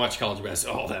 I don't watch college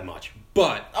basketball all that much,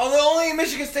 but Oh, the only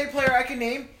Michigan State player I can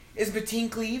name is Mateen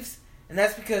Cleaves, and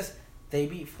that's because they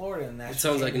beat Florida in that. it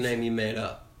sounds like a name you made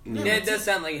up. Yeah, it does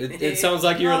sound like It sounds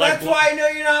like you're No, like. that's why I know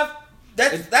you're not.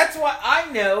 That's why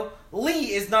I know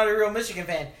Lee is not a real Michigan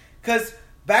fan. Because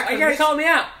back Why when you gotta call me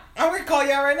out? I'm gonna call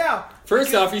you out right now.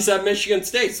 First off, you said Michigan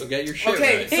State, so get your shit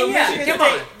Okay, right. so Yeah, Michigan come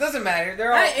State on. doesn't matter.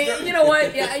 They're all. You know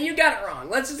what? Yeah, you got it wrong.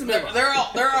 Let's just move on.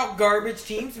 They're all garbage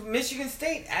teams. Michigan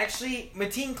State actually,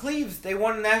 Mateen Cleaves, they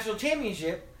won a national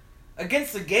championship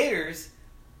against the Gators,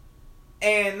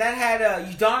 and that had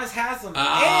Udonis Haslem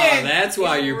and that's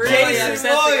why you're really Jason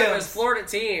upset to Williams. those Florida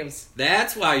teams.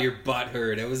 That's why your butt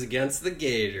hurt. It was against the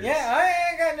Gators. yeah.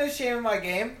 I ain't got no shame in my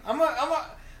game. but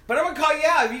I'm gonna call you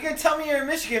out. If you're gonna tell me you're a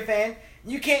Michigan fan,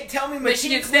 you can't tell me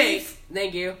Michigan Mateen State. Cleaves.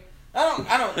 Thank you.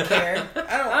 I don't care.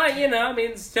 I don't. I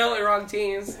mean, it's totally wrong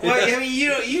teams. Well, I mean, you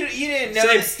didn't know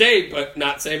Same that state, but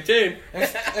not same team.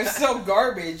 they're still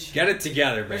garbage. Get it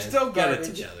together, man. They're still Get it garbage.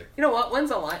 together. You know what? When's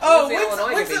the line? Oh, when's the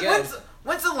Illinois gonna be good?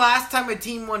 when's the last time a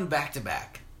team won back to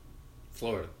back?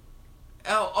 Florida.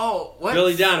 Oh, what?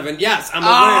 Billy Donovan. Yes, I'm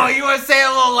Oh, aware. you want to say it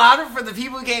a little louder for the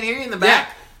people who can't hear you in the back?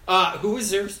 Yeah. Who was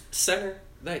their center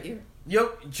that year?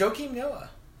 Joakim Noah.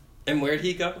 And where'd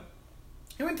he go?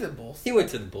 He went to the Bulls. He went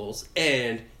to the Bulls.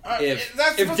 And that's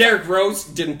if what's Derrick Rose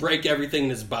didn't break everything in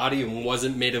his body and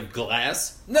wasn't made of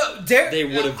glass, No, Derek. They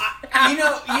would've- You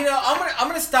know. I'm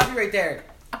gonna stop you right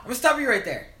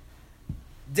there.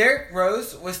 Derrick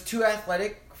Rose was too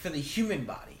athletic for the human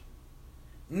body.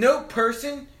 No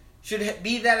person should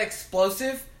be that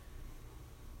explosive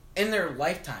in their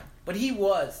lifetime, but he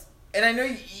was. And I know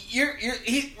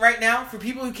he right now, for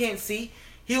people who can't see,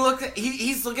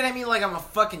 he's looking at me like I'm a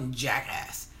fucking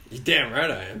jackass. you're damn right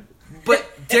I am.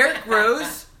 But Derrick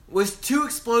Rose was too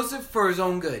explosive for his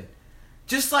own good.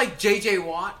 Just like J.J.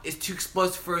 Watt is too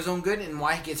explosive for his own good and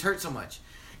why he gets hurt so much.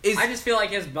 I just feel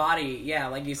like his body, yeah,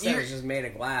 like you said, You're- is just made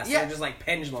of glass. Yeah. They're just like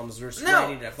pendulums. We're No,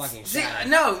 ready to fucking see, shatter.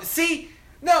 no.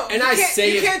 And you I can't,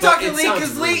 say you it, can't but talk to it Lee sounds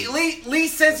because rude. Lee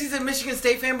says he's a Michigan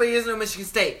State fan, but he doesn't know Michigan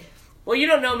State. Well, you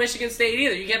don't know Michigan State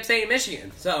either. You kept saying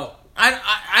Michigan, so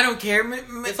I don't care.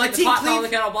 it's like the pot calling the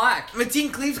kettle black.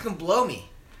 Mateen Cleaves can blow me,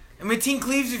 and Mateen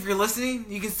Cleaves, if you're listening,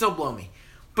 you can still blow me.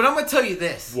 But I'm gonna tell you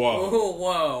this. Whoa.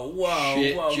 Whoa!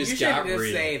 Shit You just shouldn't got just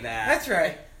real. say that. That's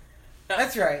right.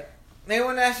 That's right. They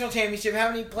won a national championship. How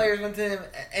many players went to the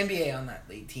NBA on that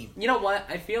league team? You know what?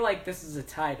 I feel like this is a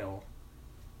title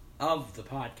of the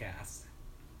podcast.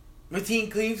 Mateen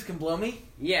Cleaves can blow me.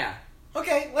 Yeah,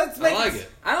 Okay, let's I make like this.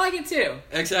 it. I like it too.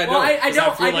 Actually, I Well, don't. I 'cause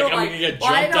don't. feel I like don't I'm like. going to get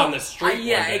well, I jumped don't- on the street.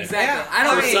 yeah, one day. exactly. Yeah, I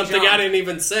don't For get something jumped. I didn't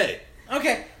even say.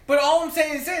 Okay, but all I'm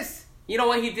saying is this. You know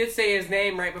what? He did say his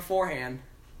name right beforehand.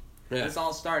 Yeah. This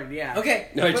all started. Yeah. Okay.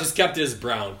 No, he but- just kept his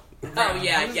brown. Oh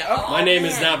yeah, yeah. Oh, My name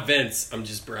is man. not Vince. I'm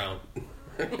just brown.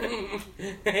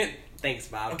 Thanks,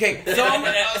 Bob. Okay, so I'm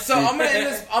gonna end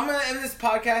this. I'm gonna end this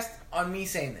podcast on me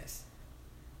saying this.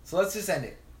 So let's just end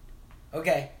it.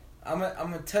 Okay, I'm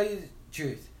gonna tell you the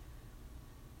truth.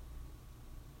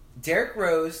 Derrick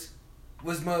Rose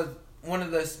was one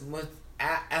of the most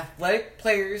athletic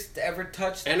players to ever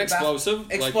touch And the explosive,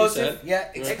 like you explosive, said. yeah,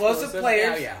 explosive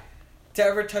players Yeah, to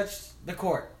ever touch the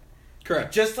court.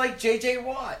 Correct. Just like J.J.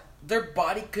 Watt, their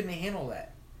body couldn't handle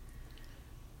that.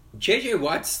 J.J.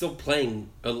 Watt's still playing.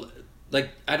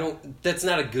 I don't. That's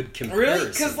not a good comparison.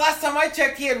 Really? Because last time I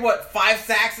checked, he had 5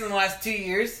 sacks in the last 2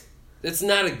 years. That's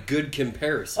not a good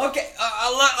comparison. Okay,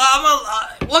 I'm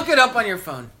gonna look it up on your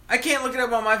phone. I can't look it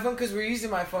up on my phone because we're using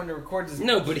my phone to record this.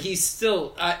 No, but he's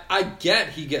still. I get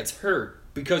he gets hurt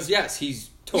because yes, he's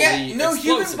totally Yeah, no explosive.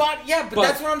 human body. Yeah, but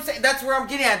that's what I'm saying. That's where I'm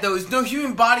getting at, though. Is no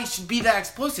human body should be that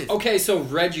explosive. Okay, so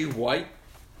Reggie White,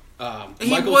 He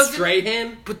Michael wasn't-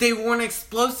 Strahan. But they weren't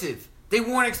explosive. They So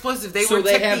were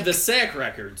they technique. have the sack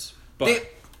records, but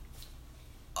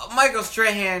Michael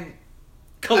Strahan,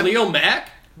 Khalil Mack.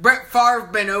 Brett Favre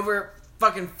been over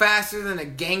fucking faster than a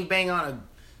gangbang on a.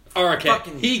 Oh, okay,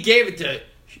 fucking- he gave it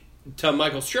to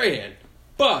Michael Strahan,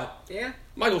 but Yeah.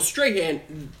 Michael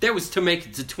Strahan, that was to make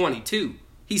it to 22.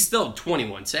 He's still at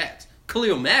 21 sacks.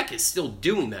 Khalil Mack is still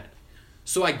doing that.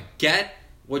 So I get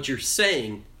what you're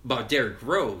saying about Derrick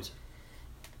Rose.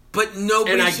 But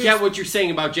nobody. And I should- get what you're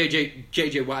saying about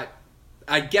JJ Watt.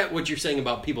 I get what you're saying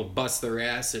about people bust their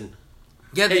ass, and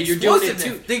Yeah, the hey, you're doing it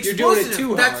explosiveness. too- The you're doing it explosiveness.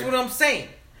 too That's hard. what I'm saying.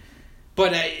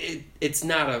 but it's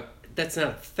not a. That's not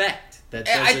a fact. That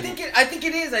I doesn't- think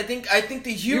it is. I think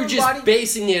the you're human just body.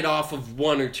 basing it off of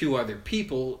one or two other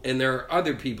people, and there are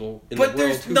other people in But the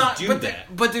world there's who not. do But,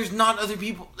 that. but there's not other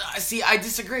people. See, I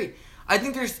disagree. I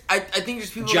think there's. I think there's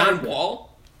people. John that are,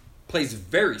 Wall plays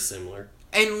very similar.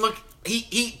 And look,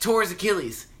 he tore his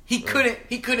Achilles. He couldn't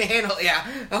handle. Yeah.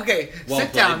 Okay. Well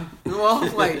sit played. down. Well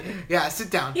played. Yeah. Sit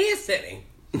down. He is sitting.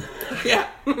 Yeah,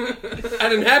 I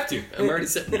didn't have to. I'm already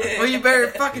sitting. Down. Well, you better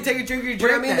fucking take a drink of your But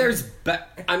drink. I mean, then. there's. There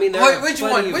Wait, are which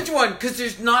plenty one? of- Which one? Because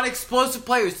there's not explosive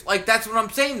players. Like that's what I'm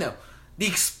saying though. The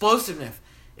explosiveness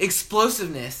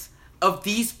of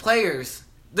these players,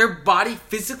 their body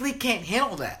physically can't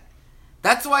handle that.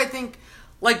 That's why I think,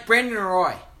 like Brandon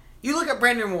Roy. You look at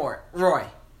Brandon Roy.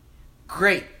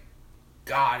 Great.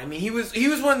 God, I mean, he was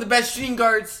one of the best shooting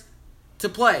guards to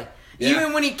play. Yeah.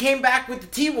 Even when he came back with the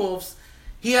T-Wolves,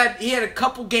 he had a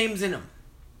couple games in him.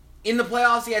 In the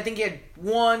playoffs, I think he had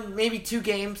one, maybe 2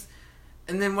 games.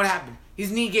 And then what happened?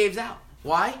 His knee gave out.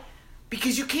 Why?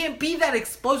 Because you can't be that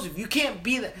explosive. You can't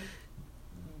be that.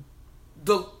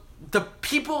 The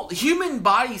people, human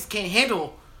bodies can't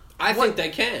handle. I think they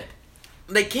can.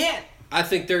 They can't. I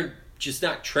think they're just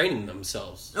not training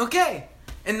themselves. Okay.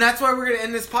 And that's why we're going to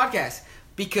end this podcast.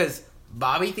 Because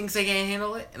Bobby thinks they can't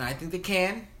handle it, and I think they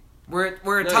can. We're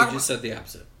No, talking. you just said the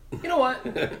opposite. You know what?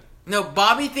 No,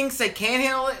 Bobby thinks they can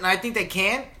handle it, and I think they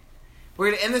can. We're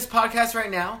going to end this podcast right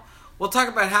now. We'll talk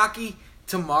about hockey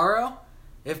tomorrow,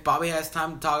 if Bobby has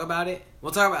time to talk about it.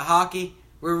 We'll talk about hockey.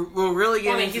 We'll really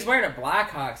get I mean, into... he's wearing a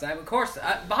Blackhawks. Of course,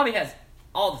 Bobby has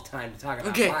all the time to talk about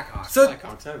Okay, Blackhawks. so-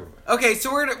 Blackhawks everywhere. Okay,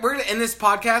 so we're gonna end this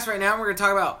podcast right now. We're gonna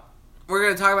talk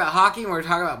about hockey, and we're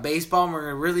gonna talk about baseball, and we're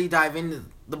gonna really dive into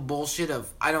the bullshit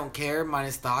of I don't care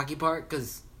minus the hockey part,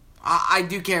 because I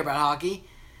do care about hockey.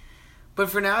 But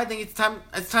for now, I think it's time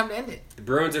to end it. The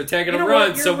Bruins are taking You a know run,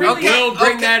 what? You're so we really- will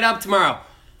bring Okay. that up tomorrow.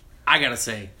 I gotta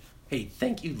say, hey,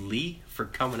 thank you, Lee, for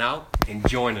coming out and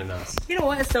joining us. You know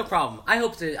what? It's no problem. I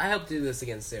hope to do this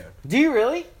again soon. Do you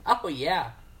really? Oh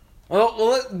yeah.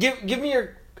 Well, give me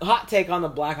your hot take on the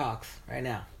Blackhawks right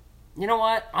now. You know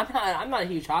what? I'm not a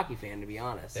huge hockey fan, to be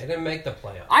honest. They didn't make the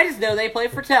playoffs. I just know they play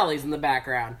for Tellies in the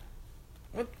background.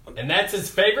 And that's his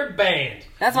favorite band.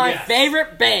 That's my Yes.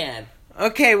 favorite band.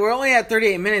 Okay, we're only at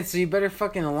 38 minutes, so you better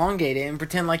fucking elongate it and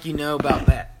pretend like you know about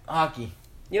that hockey.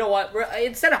 You know what?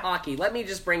 Instead of hockey, let me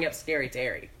just bring up Scary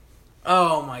Terry.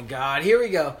 Oh my god, here we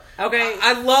go. Okay.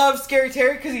 I love Scary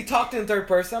Terry because he talked in third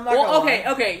person. I'm not Well, gonna lie.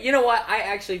 okay. You know what? I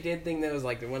actually did think that was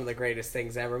like one of the greatest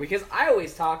things ever because I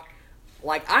always talk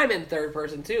like I'm in third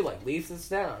person too. Like Lee sits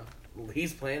down,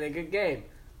 Lee's playing a good game,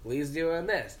 Lee's doing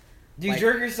this. Do you Like-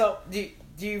 jerk yourself? Do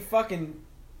you fucking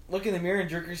look in the mirror and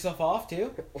jerk yourself off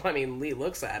too? Well, I mean, Lee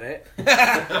looks at it.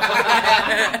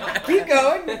 Keep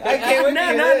going. I can't wait to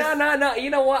hear this. No. You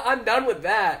know what? I'm done with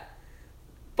that.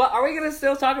 But are we gonna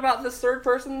still talk about this third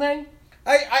person thing?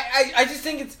 I just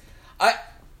think it's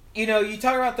you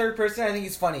talk about third person. I think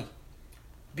it's funny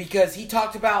because he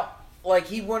talked about like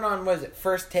he went on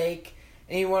First Take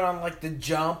and he went on like The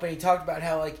Jump and he talked about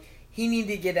how like he needed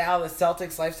to get out of the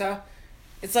Celtics lifestyle.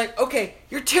 It's like, okay,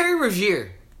 you're Terry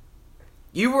Rozier.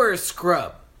 You were a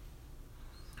scrub.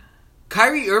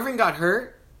 Kyrie Irving got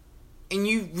hurt, and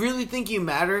you really think you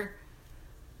matter?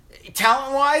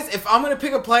 Talent-wise, if I'm going to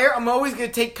pick a player, I'm always going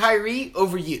to take Kyrie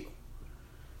over you.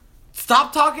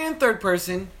 Stop talking in third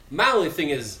person. My only thing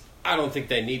is, I don't think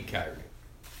they need Kyrie.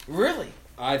 Really?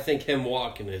 I think him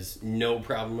walking is no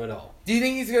problem at all. Do you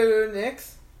think he's going to go to the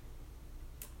Knicks?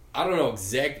 I don't know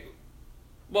exactly.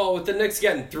 Well, with the Knicks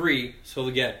getting 3, so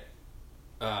they'll get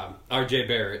R.J.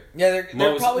 Barrett. Yeah, they're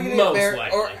probably going to get most Barrett.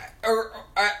 likely. Or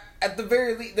at the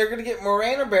very least, they're going to get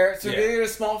Moran or Barrett, so Yeah. they're going to get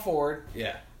a small forward.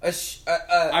 Yeah. I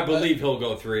I believe he'll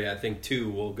go 3. I think 2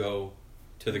 will go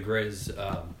to the Grizz.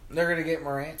 They're gonna get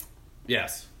Morant.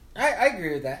 Yes, I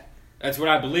agree with that. that's what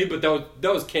I believe. But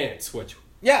those can't switch.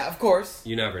 Yeah, of course.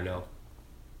 You never know.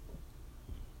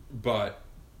 But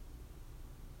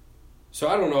so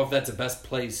I don't know if that's the best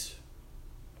place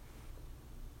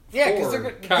Yeah, because for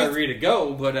they're Kyrie to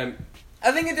go. But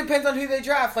I think it depends on who they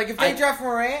draft. Like if they I- draft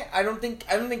Morant, I don't think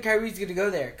Kyrie's gonna go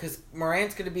there because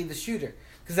Morant's gonna be the shooter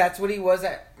because that's what he was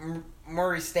at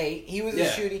Murray State. He was a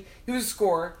shooting. He was a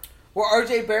scorer. Where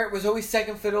R.J. Barrett was always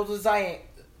second fiddle to Zion.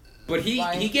 But he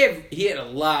had a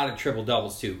lot of triple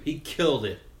doubles too. He killed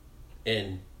it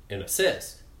in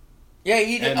assist. Yeah,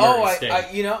 he did. At Oh, Murray State.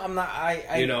 I'm not.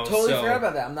 I totally forgot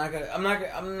about that. I'm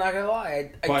not gonna lie.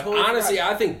 I But totally honestly,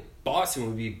 forgot. I think Boston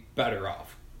would be better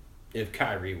off if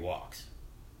Kyrie walks.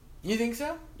 You think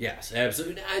so? Yes,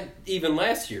 absolutely. Even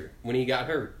last year when he got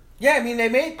hurt, Yeah, I mean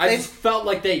I just felt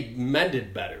like they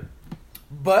mended better.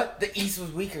 but the East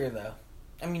was weaker though.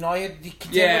 I mean, all you had to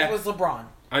contend Yeah. with was LeBron.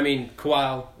 I mean,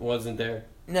 Kawhi wasn't there.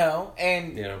 No,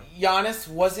 and You know. Giannis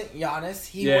wasn't Giannis.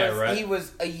 He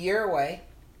was a year away.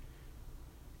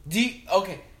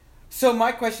 Okay, so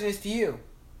my question is to you: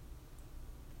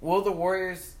 will the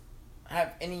Warriors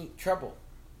have any trouble?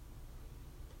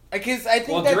 Because I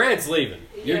think that Durant's leaving.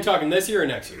 You're Yeah. talking this year or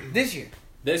next year? this year.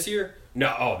 This year?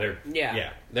 No. Oh, they're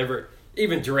Yeah. They're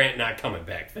even Durant not coming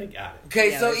back. Thank God.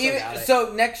 Okay, Yeah, so they still got it.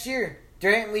 so next year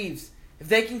Durant leaves. If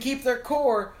they can keep their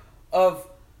core of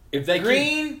If they keep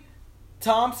Green,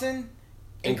 Thompson,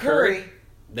 and And Curry. Curry,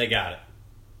 they got it.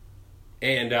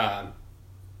 And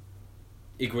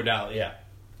Iguodala, yeah.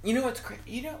 you know what's crazy?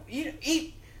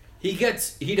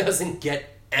 He doesn't get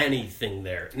anything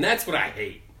there, and that's what I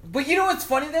hate. But you know what's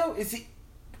funny though is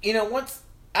once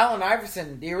Allen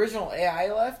Iverson, the original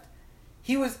AI, left,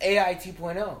 he was AI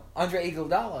 2.0. Andre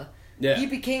Iguodala, Yeah. he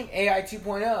became AI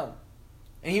 2.0,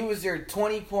 and he was their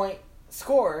 20-point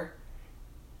scorer.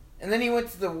 And then he went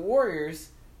to the Warriors,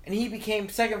 and he became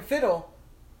second fiddle,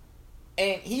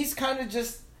 and he's kind of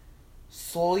just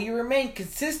slowly remained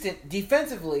consistent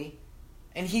defensively,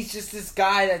 and he's just this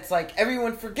guy that's like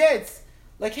everyone forgets.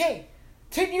 Like, hey,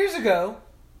 10 years ago,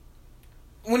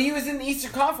 when he was in the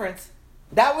Eastern Conference,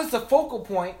 that was the focal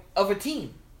point of a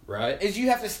team. Right? Is you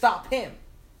have to stop him.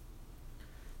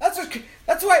 That's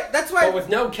why. But with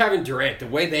no Kevin Durant, the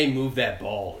way they move that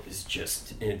ball is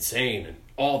just insane, and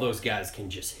all those guys can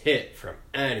just hit from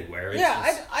anywhere. It's Yeah,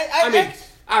 just- I mean,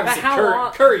 obviously how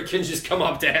long- Curry can just come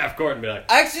up to half court and be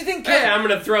like, I actually think. "Hey, I'm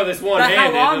going to throw this one But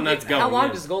handed, and let's go." How long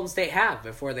Yeah. does Golden State have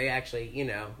before they actually,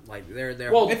 like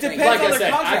they're Well, It depends like on I their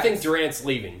said, I contracts. think Durant's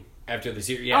leaving after this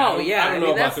year. Oh, yeah, I don't I know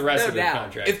mean, about that's the rest no of their doubt.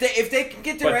 contract. if they can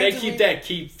get Durant, But they to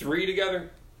keep 3 together,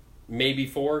 maybe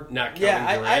 4, not counting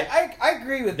Yeah, Durant. I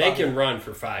agree with they Bobby. can run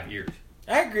for 5 years.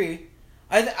 I agree.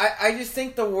 I just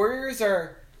think the Warriors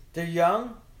they're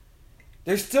young.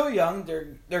 They're still young.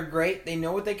 They're great. They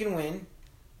know what they can win.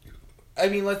 I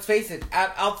mean, let's face it.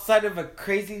 Outside of a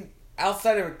crazy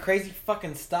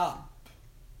fucking stop,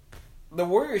 the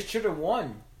Warriors should have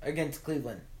won against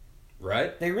Cleveland.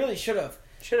 Right? They really should have.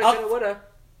 shoulda, coulda, woulda.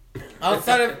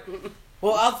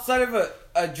 Outside of a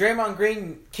Draymond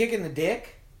Green kicking the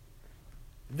dick,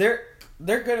 they're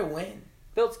gonna win.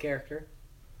 Builds character.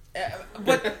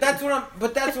 But that's what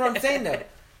I'm saying though.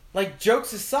 Like,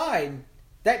 jokes aside,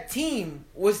 that team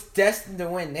was destined to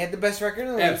win. They had the best record in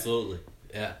the league, Absolutely.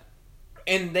 Yeah.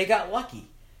 and they got lucky.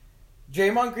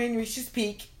 Draymond Green reached his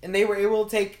peak, and they were able to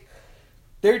take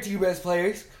their 2 best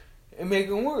players and make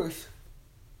them worse.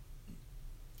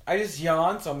 I just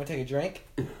yawned, so I'm gonna take a drink.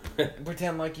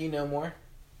 Pretend like you know more.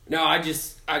 No, I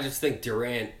just think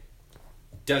Durant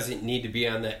doesn't need to be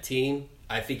on that team.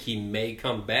 I think he may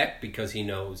come back because he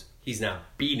knows he's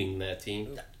not beating that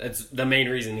team. That's the main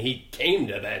reason he came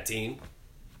to that team,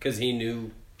 because he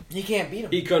knew He can't beat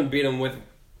him. he couldn't beat him with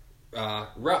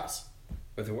Russ,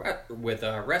 with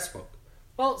Westbrook.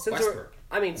 Well, since Westbrook.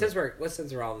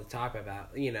 we're all talking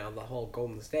about, the whole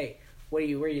Golden State. Where do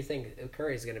you think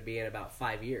Curry's going to be in about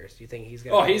 5 years? Do you think he's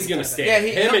going? Oh, he's going to stay. Yeah,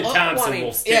 Him and Thompson well,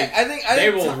 will stay. yeah, I think they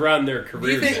will Tom- run their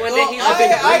careers. think there. when they- he's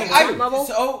up in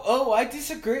level? I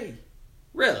disagree.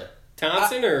 Really,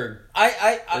 Thompson or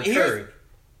Here's Curry?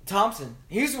 Thompson.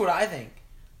 Here's what I think.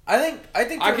 I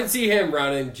think I can see him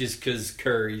running just because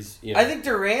Curry's. I think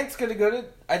Durant's gonna go to.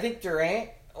 I think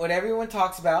Durant. What everyone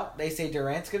talks about, they say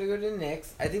Durant's gonna go to the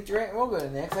Knicks. I think Durant will go to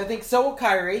the Knicks. I think so will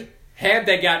Kyrie. Had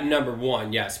they gotten number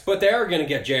 1, yes, but they are going to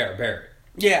get J.R. Barrett.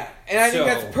 Yeah, and I think So-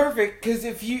 that's perfect because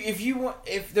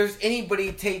if there's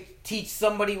anybody to teach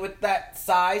somebody with that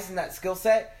size and that skill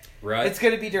set, Right. it's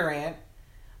gonna be Durant.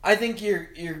 I think you're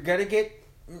gonna get,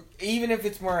 even if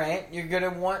it's Morant, you're gonna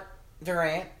want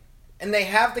Durant, and they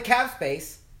have the cap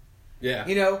space. Yeah.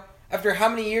 after how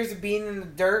many years of being in the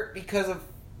dirt because of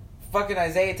fucking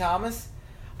Isaiah Thomas.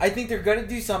 I think they're going to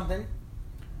do something.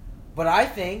 But I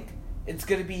think it's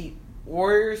going to be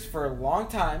Warriors for a long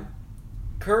time.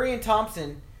 Curry and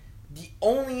Thompson. The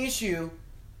only issue,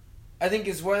 I think,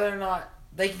 is whether or not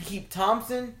they can keep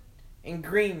Thompson and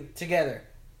Green together.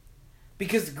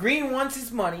 Because Green wants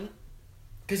his money.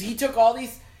 Because he took all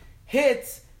these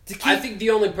hits to keep... I think the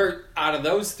only out of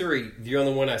those three, the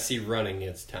only one I see running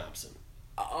is Thompson.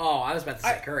 Oh, I was about to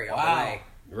say Curry all the wow. way.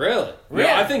 Really? Really?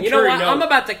 No, I think You Curry know what? knows. I'm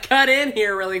about to cut in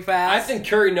here really fast. I think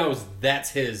Curry knows that's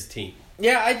his team.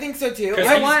 Yeah, I think so too. You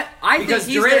know what? I think because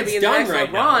he's going to Durant's be in the done next right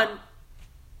LeBron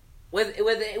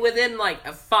now. within like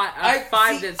a 5 I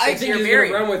to think 6 year He's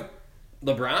period. going to run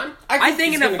with LeBron? I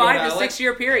think he's in a gonna go 5 to to LA. 6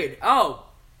 year period. Oh,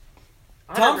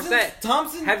 100%.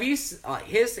 Thompson. Have you his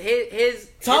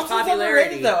Thompson's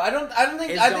popularity underrated though. I don't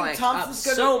think. is I going think Thompson's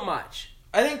up gonna. so much.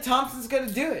 I think Thompson's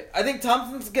gonna do it. I think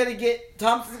Thompson's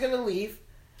gonna leave.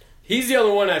 He's the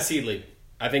only one I see leaving.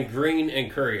 I think Green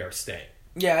and Curry are staying.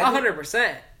 Yeah, I think-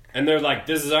 100%. And they're like,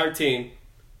 this is our team.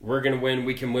 We're going to win.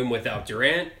 We can win without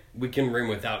Durant. We can win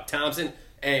without Thompson.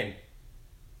 And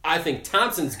I think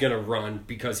Thompson's going to run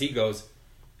because he goes,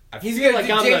 He's feel gonna like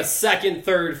do I'm the James- second,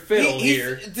 third fiddle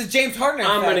here. It's the James Harden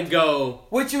effect. I'm going to go.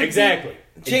 Which would exactly.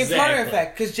 be James exactly. Harden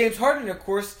effect, because James Harden, of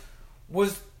course,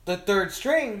 was the third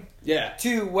string Yeah.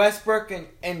 to Westbrook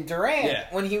and Durant Yeah.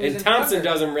 when he was and in Thompson Thunder.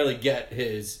 doesn't really get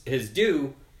his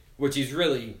due, which he's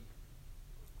really,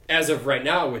 as of right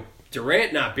now, with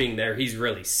Durant not being there, he's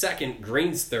really second.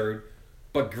 Green's third,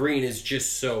 but Green is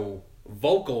just so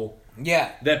vocal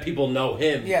Yeah, that people know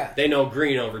him. Yeah. They know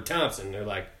Green over Thompson. They're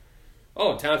like,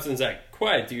 oh, Thompson's that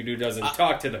quiet dude who doesn't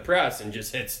talk to the press and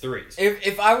just hits threes.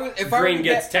 if I were Green to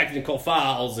gets guess, technical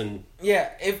fouls and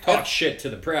if talks shit to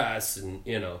the press, and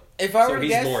If I were so to he's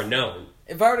guess- more known.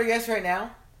 if I were to guess right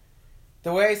now,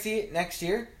 the way I see it next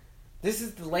year, this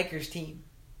is the Lakers team.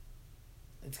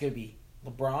 It's gonna be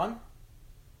LeBron.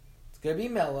 It's gonna be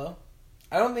Melo.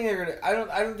 I don't think they're gonna.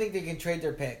 I don't think they can trade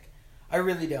their pick. I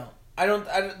really don't. I don't.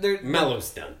 Melo's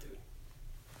done, dude.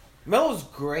 Melo's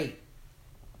great.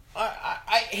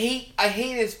 I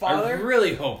hate his father. I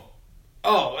really hope.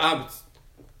 Oh,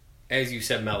 as you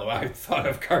said, Melo. I thought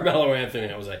of Carmelo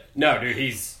Anthony. I was like, no, dude,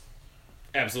 he's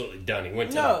absolutely done. He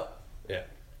went to No.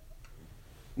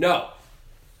 No,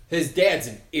 his dad's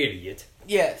an idiot,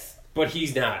 Yes. but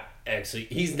he's not actually.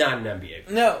 He's not an NBA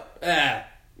player. No.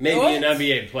 Maybe What? an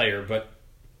NBA player, but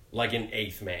like an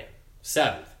eighth man,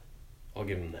 seventh. I'll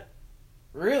give him that.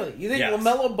 Really? You think Yes.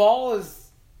 LaMelo Ball is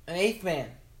an eighth man?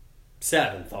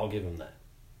 Seventh, I'll give him that.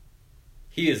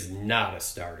 He is not a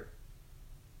starter.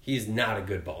 He is not a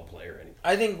good ball player anymore.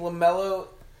 I think LaMelo.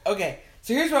 Okay,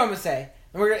 so here's what I'm gonna say,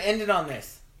 and we're gonna end it on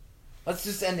this. Let's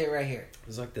just end it right here. It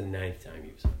was like the 9th time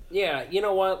you said that. Yeah, you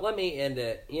know what? Let me end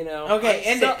it. Okay,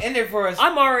 end it for us.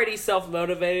 I'm already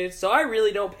self-motivated, so I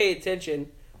really don't pay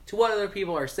attention to what other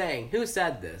people are saying. Who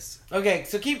said this? Okay,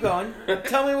 so keep going.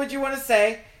 Tell me what you want to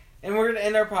say, and we're gonna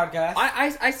end our podcast.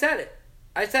 I said it.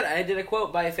 I said it. I did a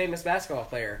quote by a famous basketball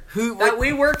player Who? that What,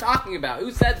 we were talking about.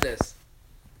 Who said this?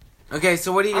 okay,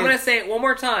 so what do you? I'm going to say it one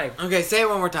more time. Okay, say it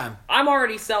one more time. I'm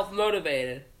already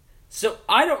self-motivated, so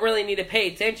I don't really need to pay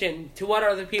attention to what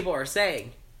other people are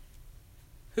saying.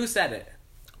 Who said it?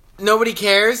 Nobody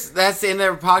cares. That's the end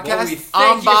of our podcast. Well, we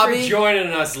I'm thank Bobby. you for joining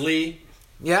us, Lee.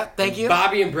 Yeah, thank you.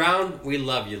 Bobby and Brown, we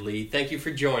love you, Lee. Thank you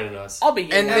for joining us. I'll be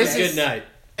And getting Have this a is- good night.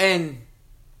 And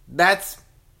that's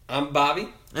I'm Bobby.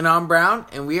 and I'm Brown,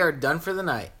 and we are done for the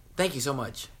night. Thank you so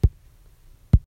much.